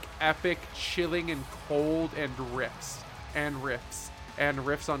just like epic, chilling, and cold, and riffs, and riffs, and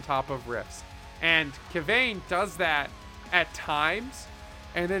riffs on top of riffs. And Kavain does that at times,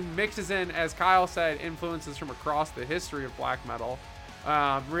 and then mixes in, as Kyle said, influences from across the history of black metal,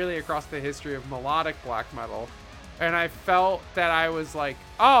 really across the history of melodic black metal. And I felt that I was like,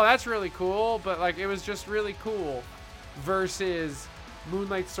 oh, that's really cool, but like it was just really cool, versus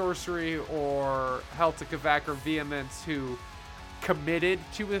Moonlight Sorcery or Helta Kavak or Vehemence, who committed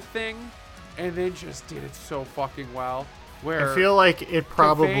to a thing and then just did it so fucking well. Where I feel like it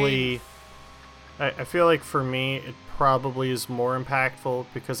probably... I feel like for me, it probably is more impactful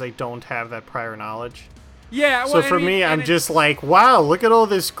because I don't have that prior knowledge. Yeah, well, so for me, I'm just like, wow, look at all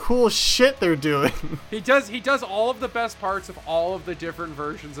this cool shit they're doing. He does all of the best parts of all of the different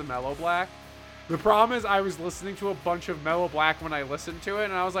versions of Mellow Black. The problem is I was listening to a bunch of Mellow Black when I listened to it,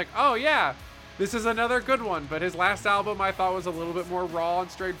 and I was like, oh yeah, this is another good one. But his last album I thought was a little bit more raw and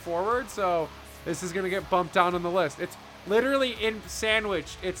straightforward, so this is going to get bumped down on the list. It's literally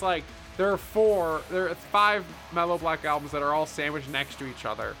sandwiched. It's like there are 5 Mellow Black albums that are all sandwiched next to each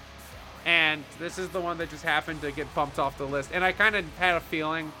other. And this is the one that just happened to get bumped off the list. And I kind of had a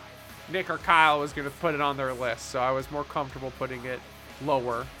feeling Nick or Kyle was going to put it on their list, so I was more comfortable putting it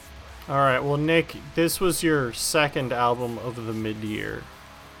lower. All right, well, Nick, this was your second album of the mid-year.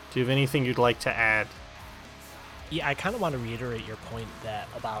 Do you have anything you'd like to add? Yeah, I kind of want to reiterate your point that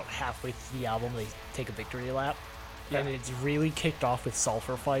about halfway through the album, they take a victory lap. Yeah. And it's really kicked off with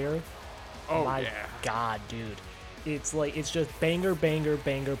Sulphur Fire. Oh, My yeah. God, dude. It's like, it's just banger, banger,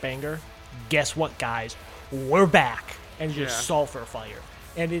 banger, banger. Guess what, guys? We're back. And just Yeah. Sulphur Fire.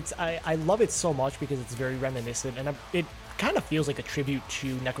 And it's, I love it so much because it's very reminiscent. And it kind of feels like a tribute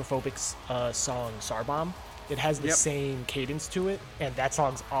to Necrophobic's song Sarbomb. It has the Yep. same cadence to it, and that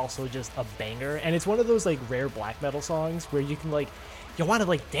song's also just a banger. And it's one of those like rare black metal songs where you can like, you want to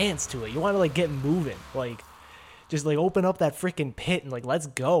like dance to it. You want to like get moving, like just like open up that freaking pit and like let's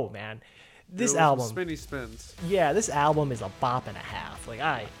go, man. This album, Spinny spins. yeah, this album is a bop and a half. Like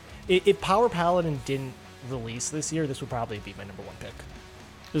if Power Paladin didn't release this year, this would probably be my number one pick.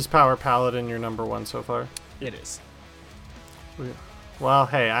 Is Power Paladin your number one so far? It is. Well,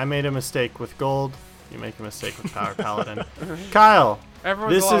 hey, I made a mistake with Gold. You make a mistake with Power Paladin. Kyle,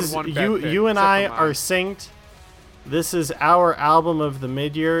 Everyone's this allowed is one bad pick, you and except I for are mine. synced. This is our album of the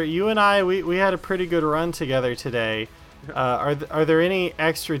mid-year. You and I, we had a pretty good run together today. Are there any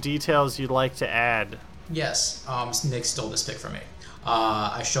extra details you'd like to add? Yes, Nick stole this pick from me.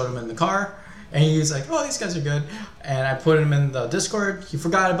 I showed him in the car, and he's like, oh, these guys are good. And I put him in the Discord. He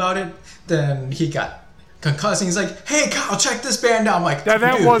forgot about it. Then he got concussed, and he's like, hey, Kyle, check this band out. I'm like,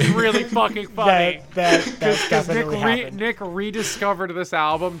 That dude. was really fucking funny. That Because definitely happened. Nick rediscovered this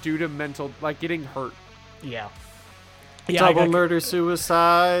album due to mental, like getting hurt. Yeah. Yeah, I Double got, murder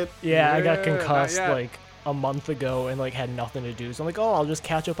suicide. yeah, I got Yeah, concussed not yet. like a month ago and like had nothing to do. So I'm like, oh, I'll just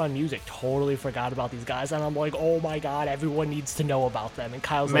catch up on music. Totally forgot about these guys, and I'm like, oh my god, everyone needs to know about them. And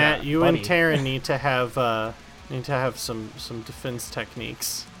Kyle's Matt, like, you buddy. and Taryn need to have some defense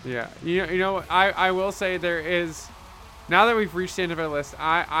techniques. Yeah, you know, I will say there is. Now that we've reached the end of our list,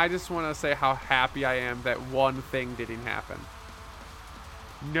 I just want to say how happy I am that one thing didn't happen.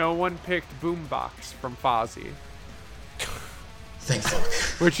 No one picked Boombox from Fozzy, Thank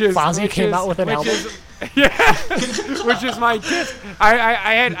fuck. which is Fozzy which came is- out with an which album? is- yeah, which is my diss.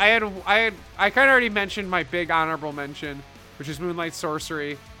 I kind of already mentioned my big honorable mention, which is Moonlight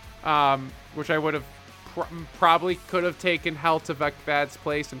Sorcery, which I would have probably could have taken Helta Vekvad's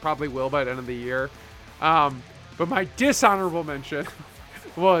place and probably will by the end of the year. But my dishonorable mention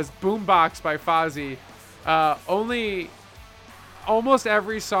was Boombox by Fozzy. Almost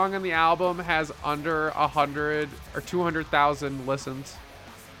every song on the album has under 100 or 200,000 listens.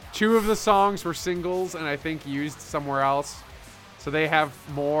 2 of the songs were singles and I think used somewhere else, so they have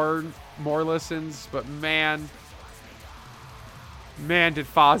more listens. But man, did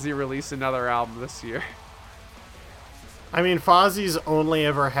Fozzy release another album this year. I mean, Fozzy's only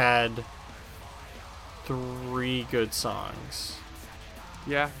ever had 3 good songs.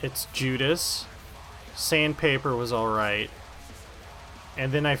 Yeah, It's Judas, Sandpaper was alright,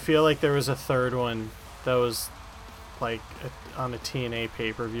 and then I feel like there was a third one that was like on a TNA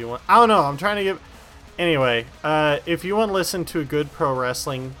pay-per-view. I don't know. I'm trying to get. Anyway, if you want to listen to a good pro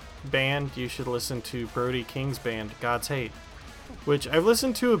wrestling band, you should listen to Brody King's band, God's Hate, which I've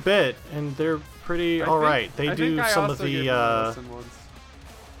listened to a bit, and they're pretty alright. They do some of the.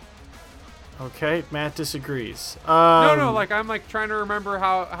 Okay, Matt disagrees. No, like I'm like trying to remember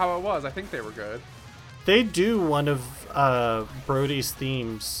how it was. I think they were good. They do one of Brody's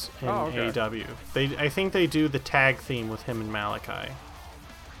themes in AEW. I think they do the tag theme with him and Malachi.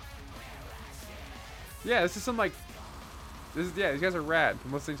 Yeah, this is some like. These guys are rad.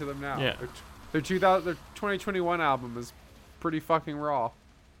 I'm listening to them now. Yeah. Their 2021 album is pretty fucking raw.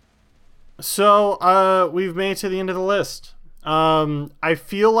 So, we've made it to the end of the list. I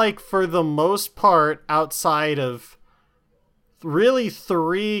feel like for the most part, outside of really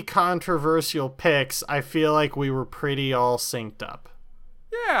 3 controversial picks, I feel like we were pretty all synced up.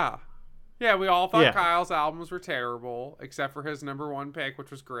 Yeah. Yeah, we all thought Kyle's albums were terrible, except for his number 1 pick,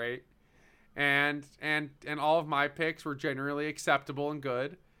 which was great. And all of my picks were generally acceptable and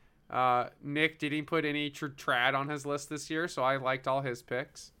good. Nick didn't put any trad on his list this year, so I liked all his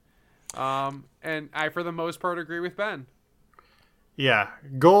picks. And I, for the most part, agree with Ben. Yeah,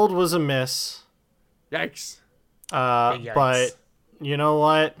 gold was a miss. Yikes. Yikes. But you know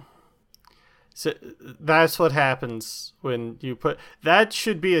what? So that's what happens when you put. That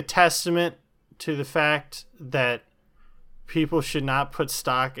should be a testament to the fact that people should not put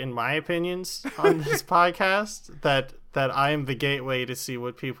stock in my opinions on this podcast. That I am the gateway to see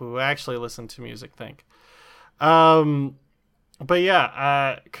what people who actually listen to music think. But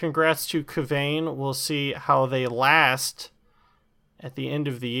yeah, congrats to Kavain. We'll see how they last at the end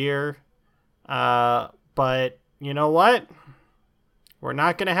of the year. But you know what? We're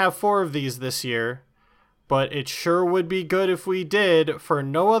not going to have 4 of these this year, but it sure would be good if we did, for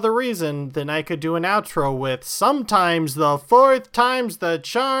no other reason than I could do an outro with sometimes the 4th time's the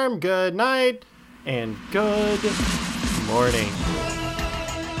charm. Good night and good morning.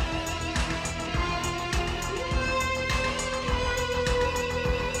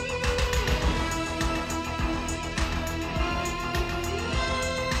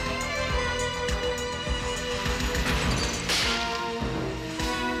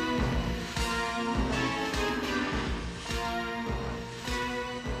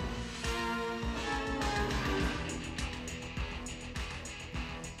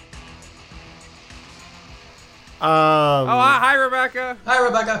 Hi, Rebecca. Hi,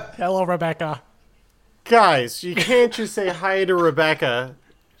 Rebecca. Hello, Rebecca. Guys, you can't just say hi to Rebecca.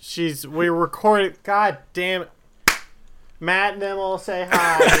 We recorded. God damn it. Matt and them will say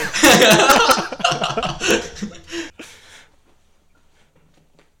hi.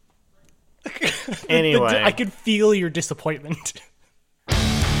 Anyway. I can feel your disappointment.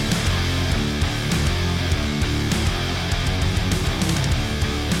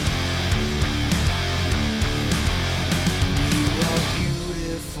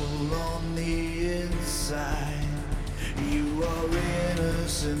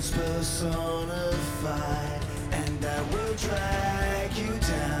 Personified, and I will drag you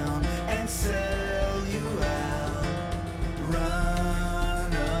down and sell you out.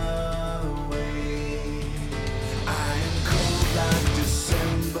 Run away. I am cold like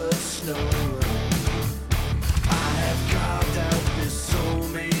December snow. I have carved out this soul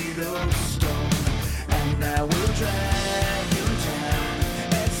made of stone, and I will drag